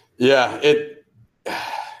 Yeah,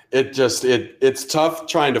 it's tough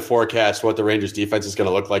trying to forecast what the Rangers defense is going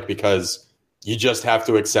to look like, because you just have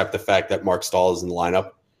to accept the fact that Mark Stahl is in the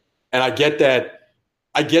lineup. And I get that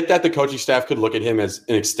the coaching staff could look at him as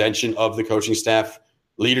an extension of the coaching staff,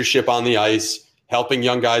 leadership on the ice, helping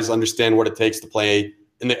young guys understand what it takes to play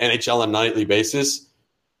in the NHL on a nightly basis.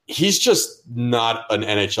 He's just not an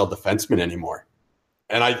NHL defenseman anymore.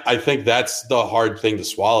 And I think that's the hard thing to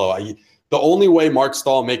swallow. The only way Mark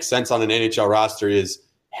Stahl makes sense on an NHL roster is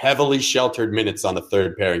heavily sheltered minutes on the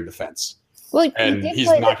third pairing defense. Well, and he's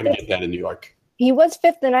not going to get that in New York. He was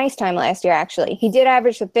fifth in ice time last year, actually. He did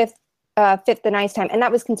average the fifth in ice time, and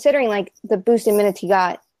that was considering like the boosted minutes he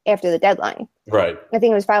got after the deadline. Right. I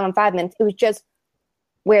think it was 5-on-5 minutes. It was just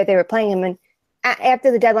where they were playing him. And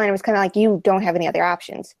after the deadline, it was kind of like you don't have any other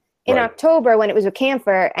options. In October, when it was with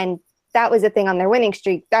Camphor, and that was a thing on their winning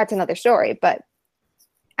streak, that's another story. But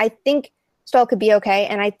I think Stahl could be okay,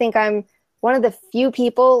 and I think I'm one of the few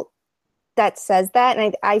people that says that.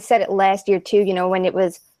 And I said it last year, too, when it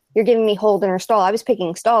was, you're giving me Holden or Stahl. I was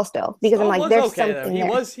picking Stahl still because Stahl I'm like, there's okay, something there.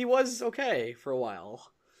 there. He was okay for a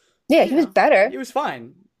while. Yeah, he was better. He was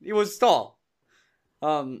fine. He was Stahl.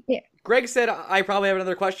 Greg said, I probably have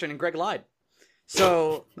another question, and Greg lied.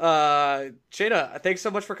 So, Shayna, thanks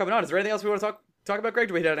so much for coming on. Is there anything else we want to talk about, Greg?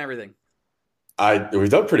 Do we hit on everything? We've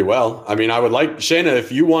done pretty well. I mean, I would like, Shayna,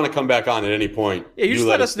 if you want to come back on at any point. Yeah, you just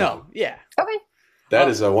let us know. Yeah. Okay. That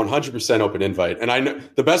is a 100% open invite. And I know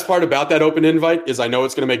the best part about that open invite is I know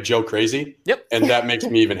it's going to make Joe crazy. Yep. And that makes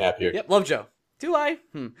me even happier. Yep. Love Joe. Do I?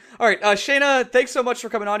 All right. Shayna, thanks so much for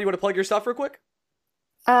coming on. You want to plug your stuff real quick?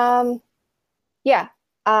 Yeah.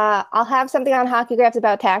 I'll have something on Hockey Graphs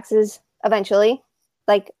about taxes eventually,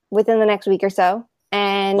 like within the next week or so.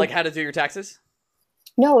 And like how to do your taxes?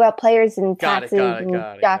 No, about players and taxes and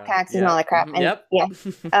dock taxes and all that crap. And, yep. Yeah.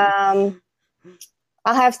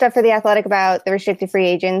 I'll have stuff for The Athletic about the restricted free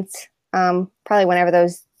agents. Probably whenever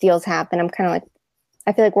those deals happen. I'm kind of like,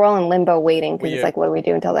 I feel like we're all in limbo waiting because it's like, what do we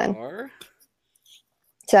do until then?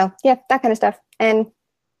 So yeah, that kind of stuff. And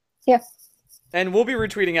yeah. And we'll be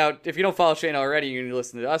retweeting out, if you don't follow Shayna already, you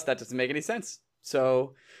listen to us, that doesn't make any sense.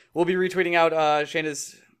 So we'll be retweeting out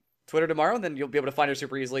Shayna's Twitter tomorrow, and then you'll be able to find her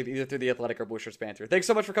super easily either through The Athletic or Blueshirts Banter. Thanks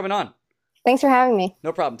so much for coming on. Thanks for having me.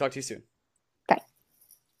 No problem. Talk to you soon. Bye.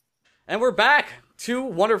 And we're back. 2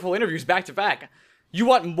 wonderful interviews back to back. You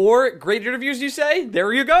want more great interviews, you say?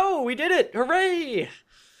 There you go. We did it. Hooray.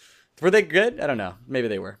 Were they good? I don't know. Maybe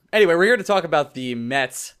they were. Anyway, we're here to talk about the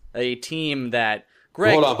Mets, a team that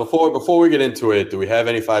Greg... Hold on. Before we get into it, do we have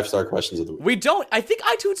any 5-star questions of the week? We don't. I think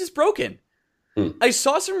iTunes is broken. I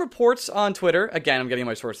saw some reports on Twitter. Again, I'm getting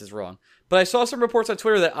my sources wrong. But I saw some reports on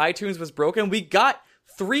Twitter that iTunes was broken. We got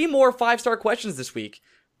 3 more 5-star questions this week,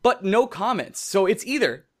 but no comments. So it's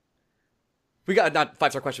either... We got, not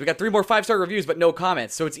 5-star questions, we got 3 more 5-star reviews, but no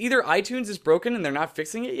comments. So it's either iTunes is broken and they're not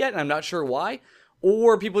fixing it yet, and I'm not sure why,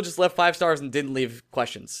 or people just left 5 stars and didn't leave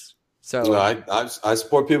questions. So no, I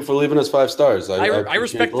support people for leaving us 5 stars. I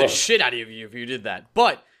respect the shit out of you if you did that.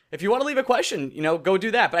 But if you want to leave a question, go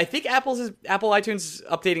do that. But I think Apple iTunes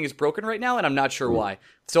updating is broken right now, and I'm not sure why.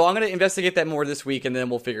 So I'm going to investigate that more this week, and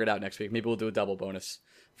then we'll figure it out next week. Maybe we'll do a double bonus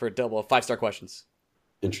for double 5-star questions.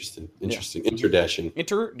 Interesting. Yeah.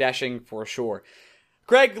 Interdashing for sure.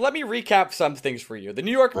 Greg, let me recap some things for you. The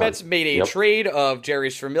New York Mets made a trade of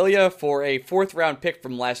Jerry's Familia for a 4th-round pick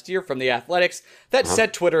from last year from the Athletics that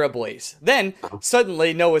set Twitter ablaze. Then,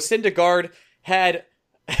 suddenly, Noah Syndergaard had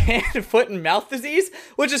hand, foot, and mouth disease,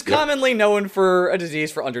 which is commonly known for a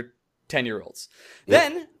disease for under 10-year-olds.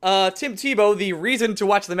 Then, Tim Tebow, the reason to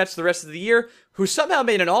watch the Mets the rest of the year, who somehow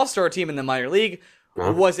made an all-star team in the minor league,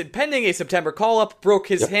 was impending a September call-up, broke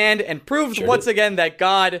his hand, and proved once again that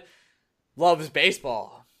God loves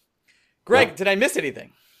baseball. Greg, did I miss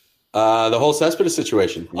anything? The whole Cespedes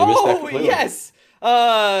situation. You missed that completely. Yes.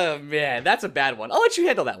 Man, that's a bad one. I'll let you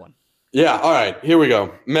handle that one. Yeah, all right. Here we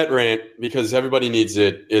go. Met rant, because everybody needs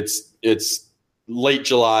it. It's late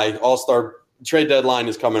July. All-Star trade deadline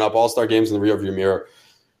is coming up. All-Star games in the rearview mirror.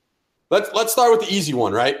 Let's start with the easy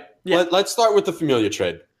one, right? Yeah. Let's start with the Familia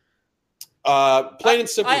trade. Plain and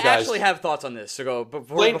simple, guys. I actually have thoughts on this, so go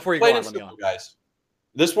before you go on. Simple, guys.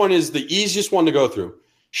 This one is the easiest one to go through.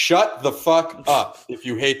 Shut the fuck up if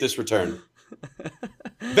you hate this return.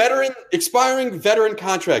 Expiring veteran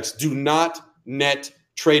contracts do not net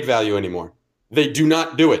trade value anymore. They do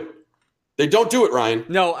not do it. They don't do it, Ryan.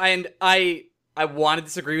 No, and I want to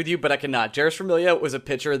disagree with you, but I cannot. Jerry's Familia was a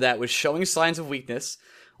pitcher that was showing signs of weakness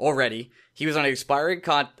already. He was on an expiring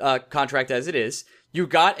contract as it is. You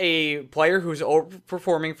got a player who's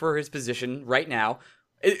overperforming for his position right now.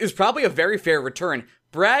 It was probably a very fair return.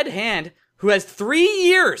 Brad Hand, who has 3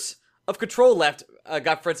 years of control left,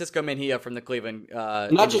 got Francisco Mejia from the Cleveland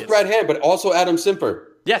Not just Brad Hand, but also Adam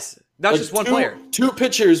Simper. Yes, not just one player. 2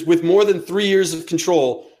 pitchers with more than 3 years of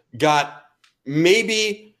control got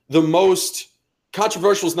maybe the most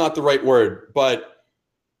controversial is not the right word, but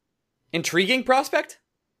intriguing prospect?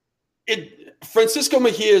 Francisco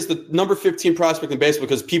Mejia is the number 15 prospect in baseball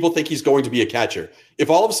because people think he's going to be a catcher. If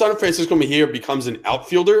all of a sudden Francisco Mejia becomes an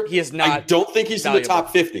outfielder, he is not. I don't think he's valuable. In the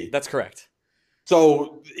top 50. That's correct.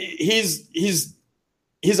 So he's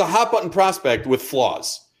a hot button prospect with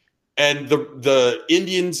flaws. And the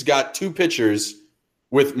Indians got 2 pitchers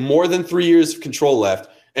with more than 3 years of control left,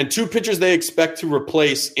 and 2 pitchers they expect to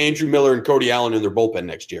replace Andrew Miller and Cody Allen in their bullpen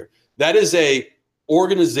next year. That is a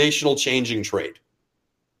organizational changing trade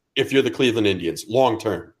if you're the Cleveland Indians long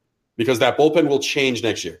term, because that bullpen will change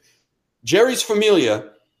next year. Jeurys Familia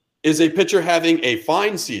is a pitcher having a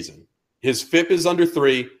fine season. His FIP is under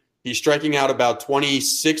 3. He's striking out about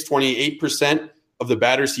 28% of the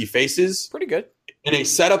batters he faces. Pretty good. In a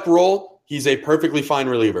setup role, he's a perfectly fine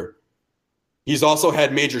reliever. He's also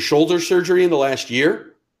had major shoulder surgery in the last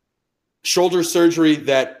year. Shoulder surgery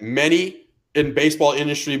that many in baseball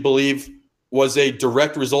industry believe was a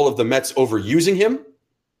direct result of the Mets overusing him.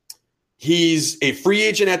 He's a free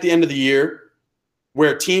agent at the end of the year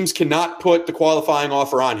where teams cannot put the qualifying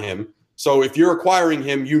offer on him. So if you're acquiring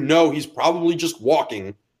him, you know he's probably just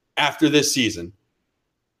walking after this season.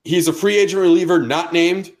 He's a free agent reliever not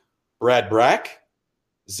named Brad Brack,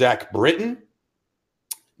 Zach Britton,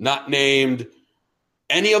 not named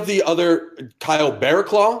any of the other, Kyle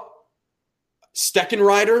Barraclaw,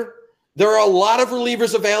 Steckenrider. There are a lot of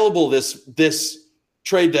relievers available this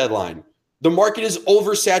trade deadline. The market is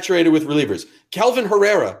oversaturated with relievers. Kelvin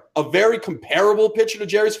Herrera, a very comparable pitcher to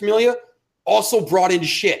Jeurys Familia, also brought in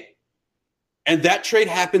shit. And that trade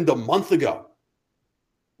happened a month ago.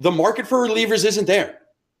 The market for relievers isn't there.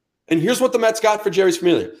 And here's what the Mets got for Jeurys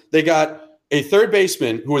Familia. They got a third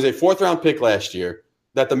baseman who was a 4th-round pick last year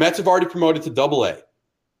that the Mets have already promoted to Double-A.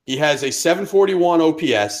 He has a 741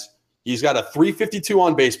 OPS. He's got a 352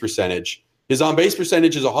 on-base percentage. His on-base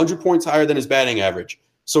percentage is 100 points higher than his batting average.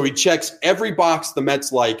 So he checks every box the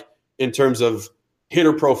Mets like in terms of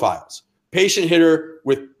hitter profiles. Patient hitter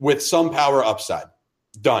with some power upside.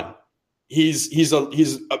 Done. He's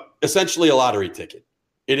essentially a lottery ticket.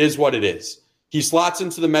 It is what it is. He slots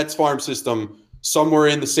into the Mets farm system somewhere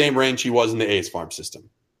in the same range he was in the A's farm system.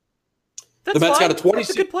 The Mets got a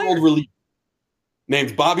 26-year-old reliever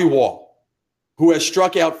named Bobby Wall, who has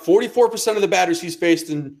struck out 44% of the batters he's faced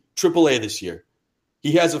in AAA this year.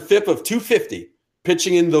 He has a FIP of 250,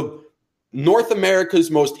 pitching in the North America's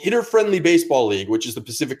most hitter-friendly baseball league, which is the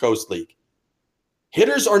Pacific Coast League.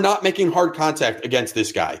 Hitters are not making hard contact against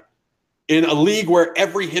this guy in a league where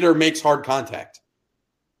every hitter makes hard contact.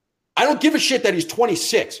 I don't give a shit that he's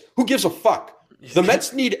 26. Who gives a fuck? The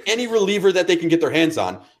Mets need any reliever that they can get their hands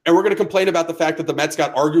on. And we're going to complain about the fact that the Mets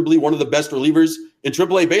got arguably one of the best relievers in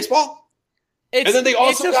AAA baseball? And then they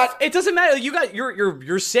also got... It doesn't matter.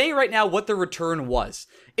 You're saying right now what the return was.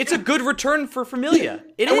 It's a good return for Familia.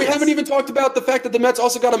 Yeah. We haven't even talked about the fact that the Mets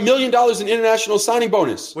also got $1 million in international signing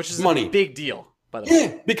bonus. Which is money. A big deal, by the way.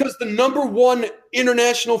 Yeah, because the number 1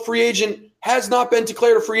 international free agent has not been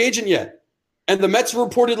declared a free agent yet. And the Mets are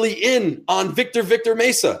reportedly in on Victor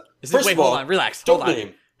Mesa. Hold on, relax. Hold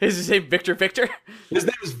on. Is his name Victor? His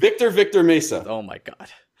name is Victor Mesa. Oh, my God.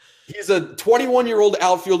 He's a 21-year-old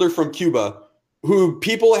outfielder from Cuba who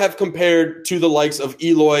people have compared to the likes of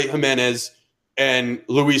Eloy Jimenez and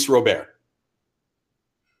Luis Robert.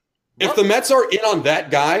 If the Mets are in on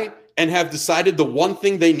that guy and have decided the one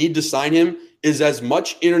thing they need to sign him is as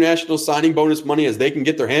much international signing bonus money as they can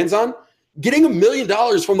get their hands on, getting $1 million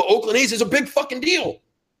from the Oakland A's is a big fucking deal.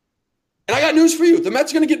 And I got news for you. The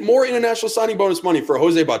Mets are going to get more international signing bonus money for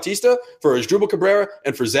Jose Bautista, for Asdrubal Cabrera,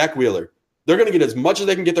 and for Zach Wheeler. They're going to get as much as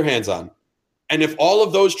they can get their hands on. And if all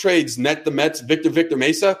of those trades net the Mets Victor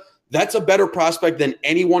Mesa, that's a better prospect than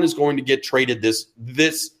anyone is going to get traded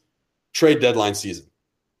this trade deadline season.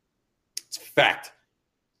 It's a fact.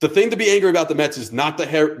 The thing to be angry about the Mets is not the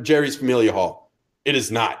Jeurys Familia haul. It is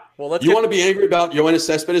not. Want to be angry about Yoenis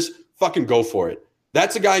Cespedes? Fucking go for it.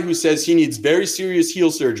 That's a guy who says he needs very serious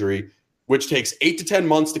heel surgery, which takes 8 to 10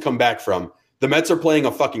 months to come back from. The Mets are playing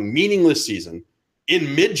a fucking meaningless season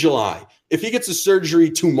in mid-July. If he gets a surgery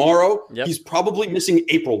tomorrow, he's probably missing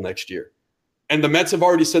April next year. And the Mets have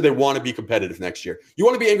already said they want to be competitive next year. You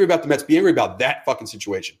want to be angry about the Mets, be angry about that fucking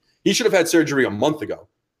situation. He should have had surgery a month ago.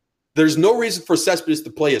 There's no reason for Cespedes to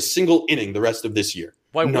play a single inning the rest of this year.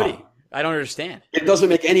 Why would he? I don't understand. It doesn't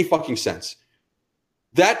make any fucking sense.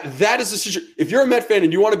 That is the situation. If you're a Met fan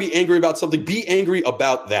and you want to be angry about something, be angry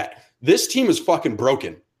about that. This team is fucking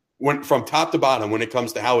broken from top to bottom when it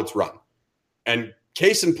comes to how it's run. And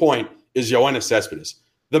case in point is Yoenis Cespedes.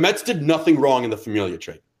 The Mets did nothing wrong in the Familia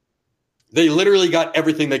trade. They literally got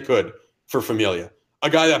everything they could for Familia. A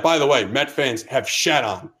guy that, by the way, Met fans have shat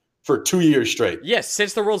on for 2 years straight. Yes,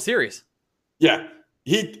 since the World Series. Yeah.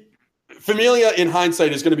 Familia, in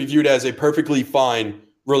hindsight, is going to be viewed as a perfectly fine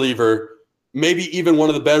reliever, maybe even one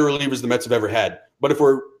of the better relievers the Mets have ever had. But if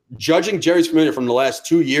we're judging Jerry's Familia from the last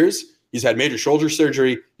 2 years, he's had major shoulder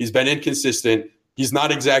surgery. He's been inconsistent. He's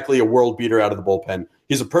not exactly a world beater out of the bullpen.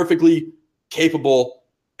 He's a perfectly capable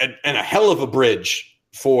and a hell of a bridge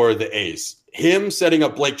for the A's. Him setting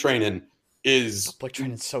up Blake Treinen is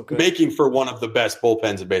so good, making for one of the best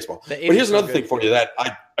bullpens in baseball. But here's another thing for you that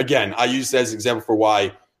I use as an example for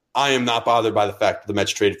why I am not bothered by the fact that the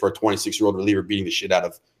Mets traded for a 26-year-old reliever beating the shit out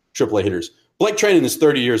of AAA hitters. Blake Treinen is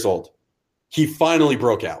 30 years old. He finally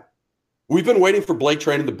broke out. We've been waiting for Blake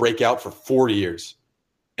Treinen to break out for 4 years,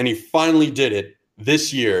 and he finally did it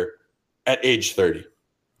this year at age 30.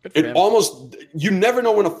 You never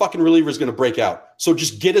know when a fucking reliever is going to break out. So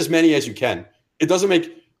just get as many as you can.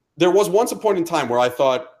 There was once a point in time where I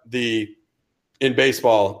thought in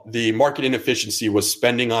baseball, the market inefficiency was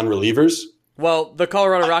spending on relievers. Well, the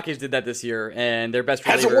Colorado Rockies did that this year, and their best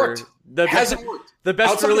reliever hasn't worked. The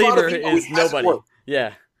best Outside reliever is nobody.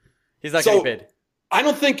 Yeah, he's not getting paid. I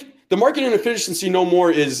don't think the market inefficiency no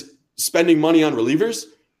more is spending money on relievers.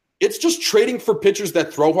 It's just trading for pitchers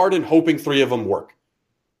that throw hard and hoping 3 of them work.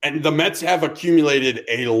 And the Mets have accumulated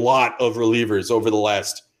a lot of relievers over the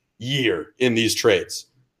last year in these trades.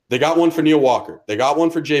 They got one for Neil Walker. They got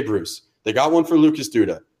one for Jay Bruce. They got one for Lucas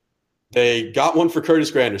Duda. They got one for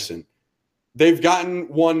Curtis Granderson. They've gotten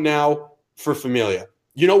one now for Familia.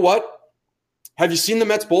 You know what? Have you seen the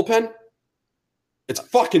Mets bullpen? It's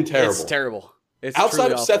fucking terrible. It's terrible. It's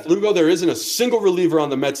outside of Seth Lugo, there isn't a single reliever on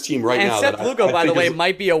the Mets team right now. And Seth Lugo, by the way,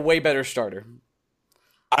 might be a way better starter.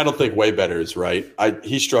 I don't think way better is right.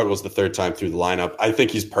 He struggles the third time through the lineup. I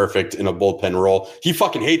think he's perfect in a bullpen role. He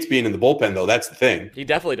fucking hates being in the bullpen, though. That's the thing. He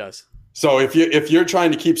definitely does. So if you're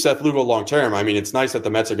trying to keep Seth Lugo long term, I mean, it's nice that the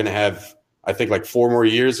Mets are going to have, I think, like 4 more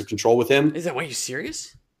years of control with him. Is that why? Are you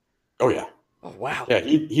serious? Oh yeah. Oh wow. Yeah,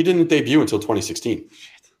 he didn't debut until 2016.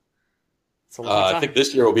 Shit. I think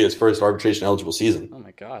this year will be his first arbitration eligible season. Oh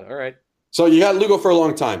my god! All right. So you got Lugo for a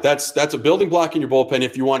long time. That's a building block in your bullpen.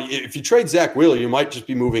 If you trade Zach Wheeler, you might just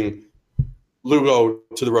be moving Lugo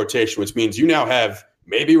to the rotation, which means you now have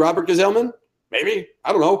maybe Robert Gazelman. Maybe,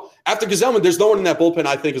 I don't know. After Gazelman, there's no one in that bullpen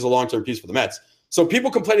I think is a long-term piece for the Mets. So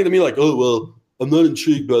people complaining to me like, oh well, I'm not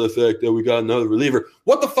intrigued by the fact that we got another reliever.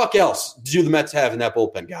 What the fuck else do the Mets have in that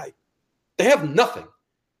bullpen, guy? They have nothing,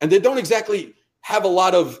 and they don't exactly have a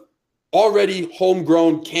lot of already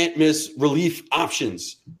homegrown, can't-miss relief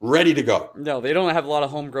options ready to go. No, they don't have a lot of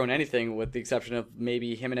homegrown anything with the exception of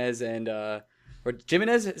maybe Jimenez and or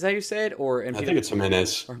Jimenez, is that how you say it? I think it's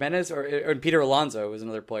Jimenez. Or Jimenez, or Peter Alonso was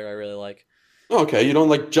another player I really like. Oh, okay, you don't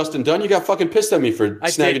like Justin Dunn? You got fucking pissed at me for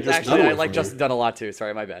snagging Justin Dunn. I like Justin Dunn a lot too.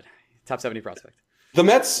 Sorry, my bad. Top 70 prospect. The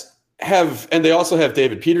Mets have, and they also have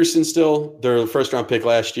David Peterson still, their first-round pick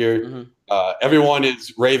last year. Mm-hmm. Everyone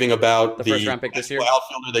is raving about the first-round pick this year.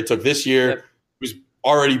 Outfielder they took this year, who's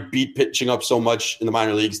already beat pitching up so much in the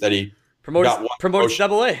minor leagues that he promoted to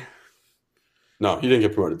Double-A. No, he didn't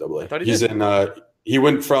get promoted to Double-A. He's did. He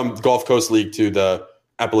went from the Gulf Coast League to the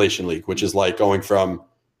Appalachian League, which is like going from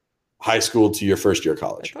high school to your first year of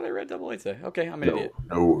college. I thought I read Double-A today. Okay, I'm an idiot.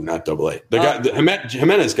 No, not Double-A.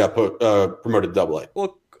 Jimenez got promoted to Double-A.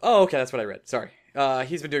 Well, okay, that's what I read. Sorry.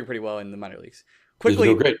 He's been doing pretty well in the minor leagues.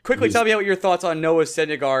 Quickly tell me what your thoughts on Noah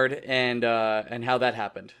Syndergaard and how that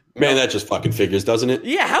happened. Man, that just fucking figures, doesn't it?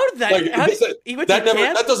 Yeah, how did that? He went to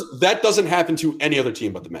camp? That doesn't happen to any other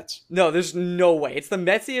team but the Mets. No, there's no way. It's the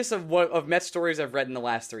Metsiest of Mets stories I've read in the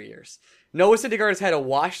last 3 years. Noah Syndergaard has had a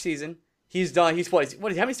wash season. He's done. How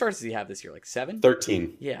many starts does he have this year? Like 7?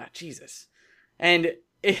 13. Yeah, Jesus. And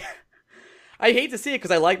I hate to see it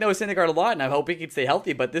because I like Noah Syndergaard a lot, and I hope he can stay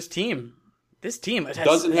healthy. But this team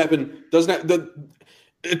doesn't happen.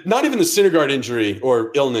 Not even the Syndergaard injury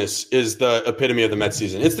or illness is the epitome of the Mets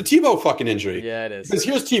season. It's the Tebow fucking injury. Yeah, it is. Because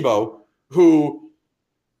here's Tebow, who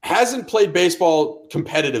hasn't played baseball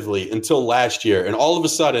competitively until last year, and all of a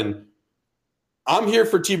sudden, I'm here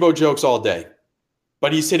for Tebow jokes all day.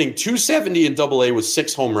 But he's hitting 270 in Double-A with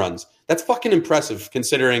 6 home runs. That's fucking impressive,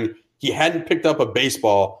 considering he hadn't picked up a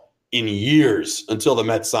baseball in years until the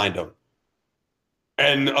Mets signed him.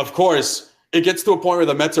 And of course, it gets to a point where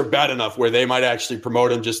the Mets are bad enough where they might actually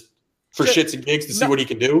promote him just for shits and gigs to see what he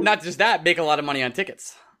can do. Not just that, make a lot of money on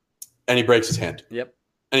tickets. And he breaks his hand. Yep.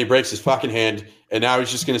 And he breaks his fucking hand, and now he's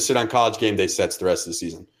just going to sit on College game day sets the rest of the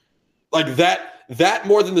season. Like that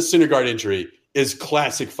more than the Syndergaard injury is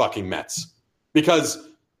classic fucking Mets. Because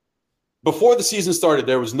before the season started,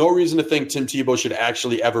 there was no reason to think Tim Tebow should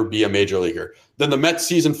actually ever be a major leaguer. Then the Mets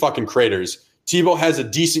season fucking craters. Tebow has a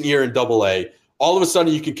decent year in Double-A. All of a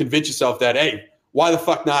sudden, you can convince yourself that, hey, why the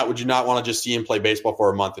fuck not? Would you not want to just see him play baseball for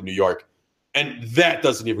a month in New York? And that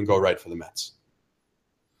doesn't even go right for the Mets.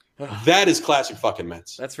 That is classic fucking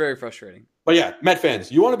Mets. That's very frustrating. But yeah, Met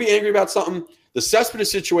fans, you want to be angry about something? The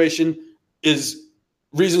Cespedes situation is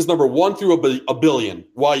reasons number 1 through a billion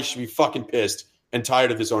why you should be fucking pissed and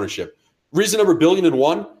tired of this ownership. Reason number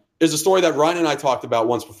 1,000,000,001 is a story that Ryan and I talked about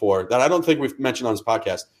once before that I don't think we've mentioned on this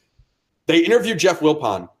podcast. They interviewed Jeff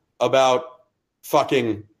Wilpon about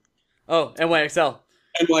fucking NYXL.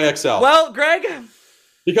 NYXL. Well, Greg.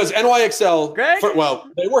 Because NYXL, Greg?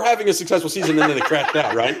 They were having a successful season and then they crashed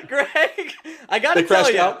out, right? Greg, I got to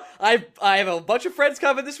tell you, I have a bunch of friends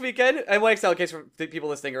coming this weekend. NYXL, in case for the people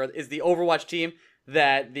listening, is the Overwatch team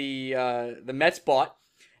that the Mets bought.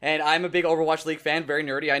 And I'm a big Overwatch League fan, very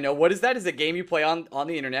nerdy. I know. What is that? Is a game you play on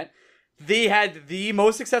the internet. They had the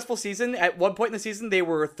most successful season. At one point in the season, they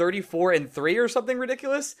were 34-3 or something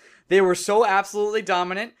ridiculous. They were so absolutely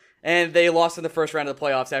dominant. And they lost in the first round of the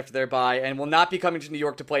playoffs after their bye and will not be coming to New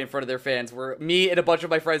York to play in front of their fans, where me and a bunch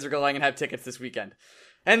of my friends are going and have tickets this weekend.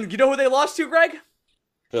 And you know who they lost to, Greg?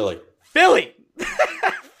 Philly. Philly!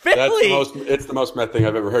 It's the most Met thing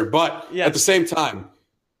I've ever heard. But at the same time,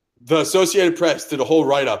 the Associated Press did a whole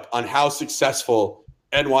write-up on how successful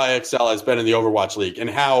NYXL has been in the Overwatch League and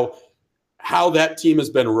how that team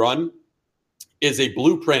has been run is a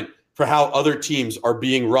blueprint for how other teams are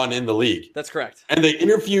being run in the league. That's correct. And they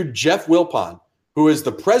interviewed Jeff Wilpon, who is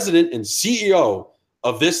the president and CEO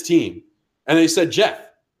of this team. And they said,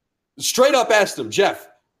 straight up asked him, Jeff,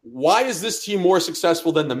 why is this team more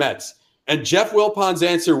successful than the Mets? And Jeff Wilpon's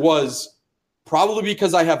answer was, probably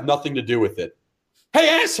because I have nothing to do with it. Hey,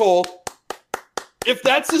 asshole, if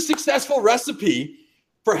that's a successful recipe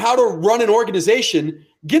for how to run an organization,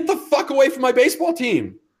 get the fuck away from my baseball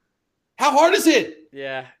team. How hard is it?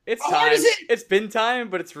 Yeah, it's time. How hard is it? It's been time,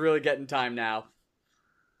 but it's really getting time now.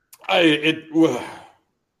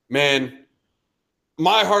 Man,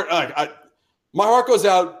 my heart goes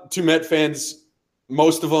out to Met fans,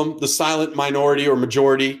 most of them, the silent minority or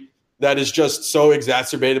majority that is just so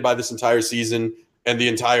exacerbated by this entire season and the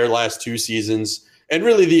entire last 2 seasons and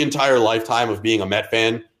really the entire lifetime of being a Met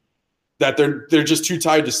fan that they're just too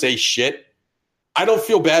tired to say shit. I don't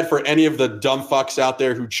feel bad for any of the dumb fucks out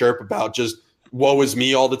there who chirp about just woe is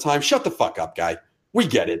me all the time. Shut the fuck up, guy. We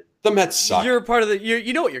get it. The Mets suck. You're part of the.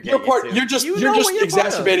 You know what you're getting. You're just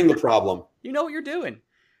exacerbating the problem. You know what you're doing.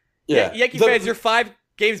 Yeah, Yankee fans, you're 5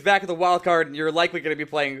 games back of the wild card, and you're likely going to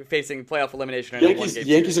be facing playoff elimination.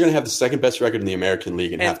 Yankees are going to have the second best record in the American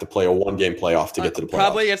League and have to play a 1-game playoff to get to the playoffs.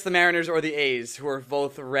 Probably against the Mariners or the A's, who are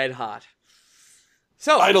both red hot.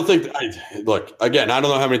 So I don't think. Look, again, I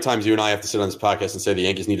don't know how many times you and I have to sit on this podcast and say the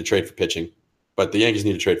Yankees need to trade for pitching, but the Yankees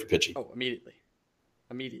need to trade for pitching. Oh, immediately.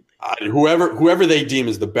 Whoever they deem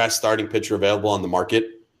is the best starting pitcher available on the market,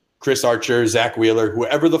 Chris Archer, Zach Wheeler,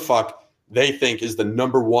 whoever the fuck they think is the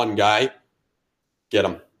number 1 guy, get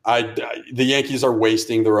him. The Yankees are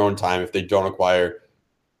wasting their own time if they don't acquire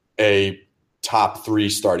a top 3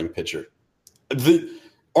 starting pitcher.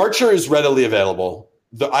 Archer is readily available.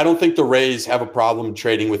 I don't think the Rays have a problem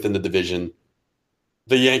trading within the division.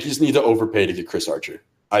 The Yankees need to overpay to get Chris Archer.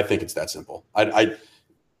 I think it's that simple.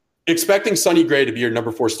 Expecting Sonny Gray to be your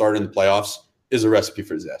number 4 starter in the playoffs is a recipe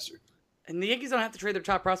for disaster. And the Yankees don't have to trade their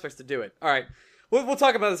top prospects to do it. All right. We'll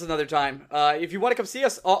talk about this another time. If you want to come see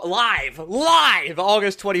us live,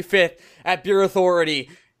 August 25th at Beer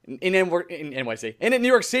Authority in NYC. And in New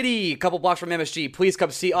York City, a couple blocks from MSG. Please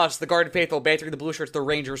come see us, the Garden Faithful, bantering the Blueshirts, the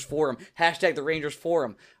Rangers Forum. # the Rangers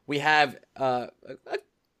Forum. We have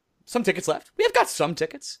some tickets left. We have got some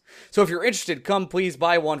tickets. So if you're interested, come please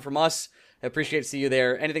buy one from us. I appreciate to see you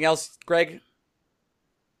there. Anything else, Greg?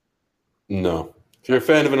 No. If you're a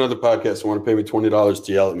fan of another podcast and want to pay me $20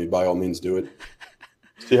 to yell at me, by all means do it.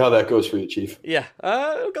 See how that goes for you, Chief. Yeah.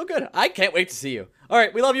 Go good. I can't wait to see you. All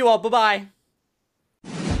right. We love you all. Bye-bye.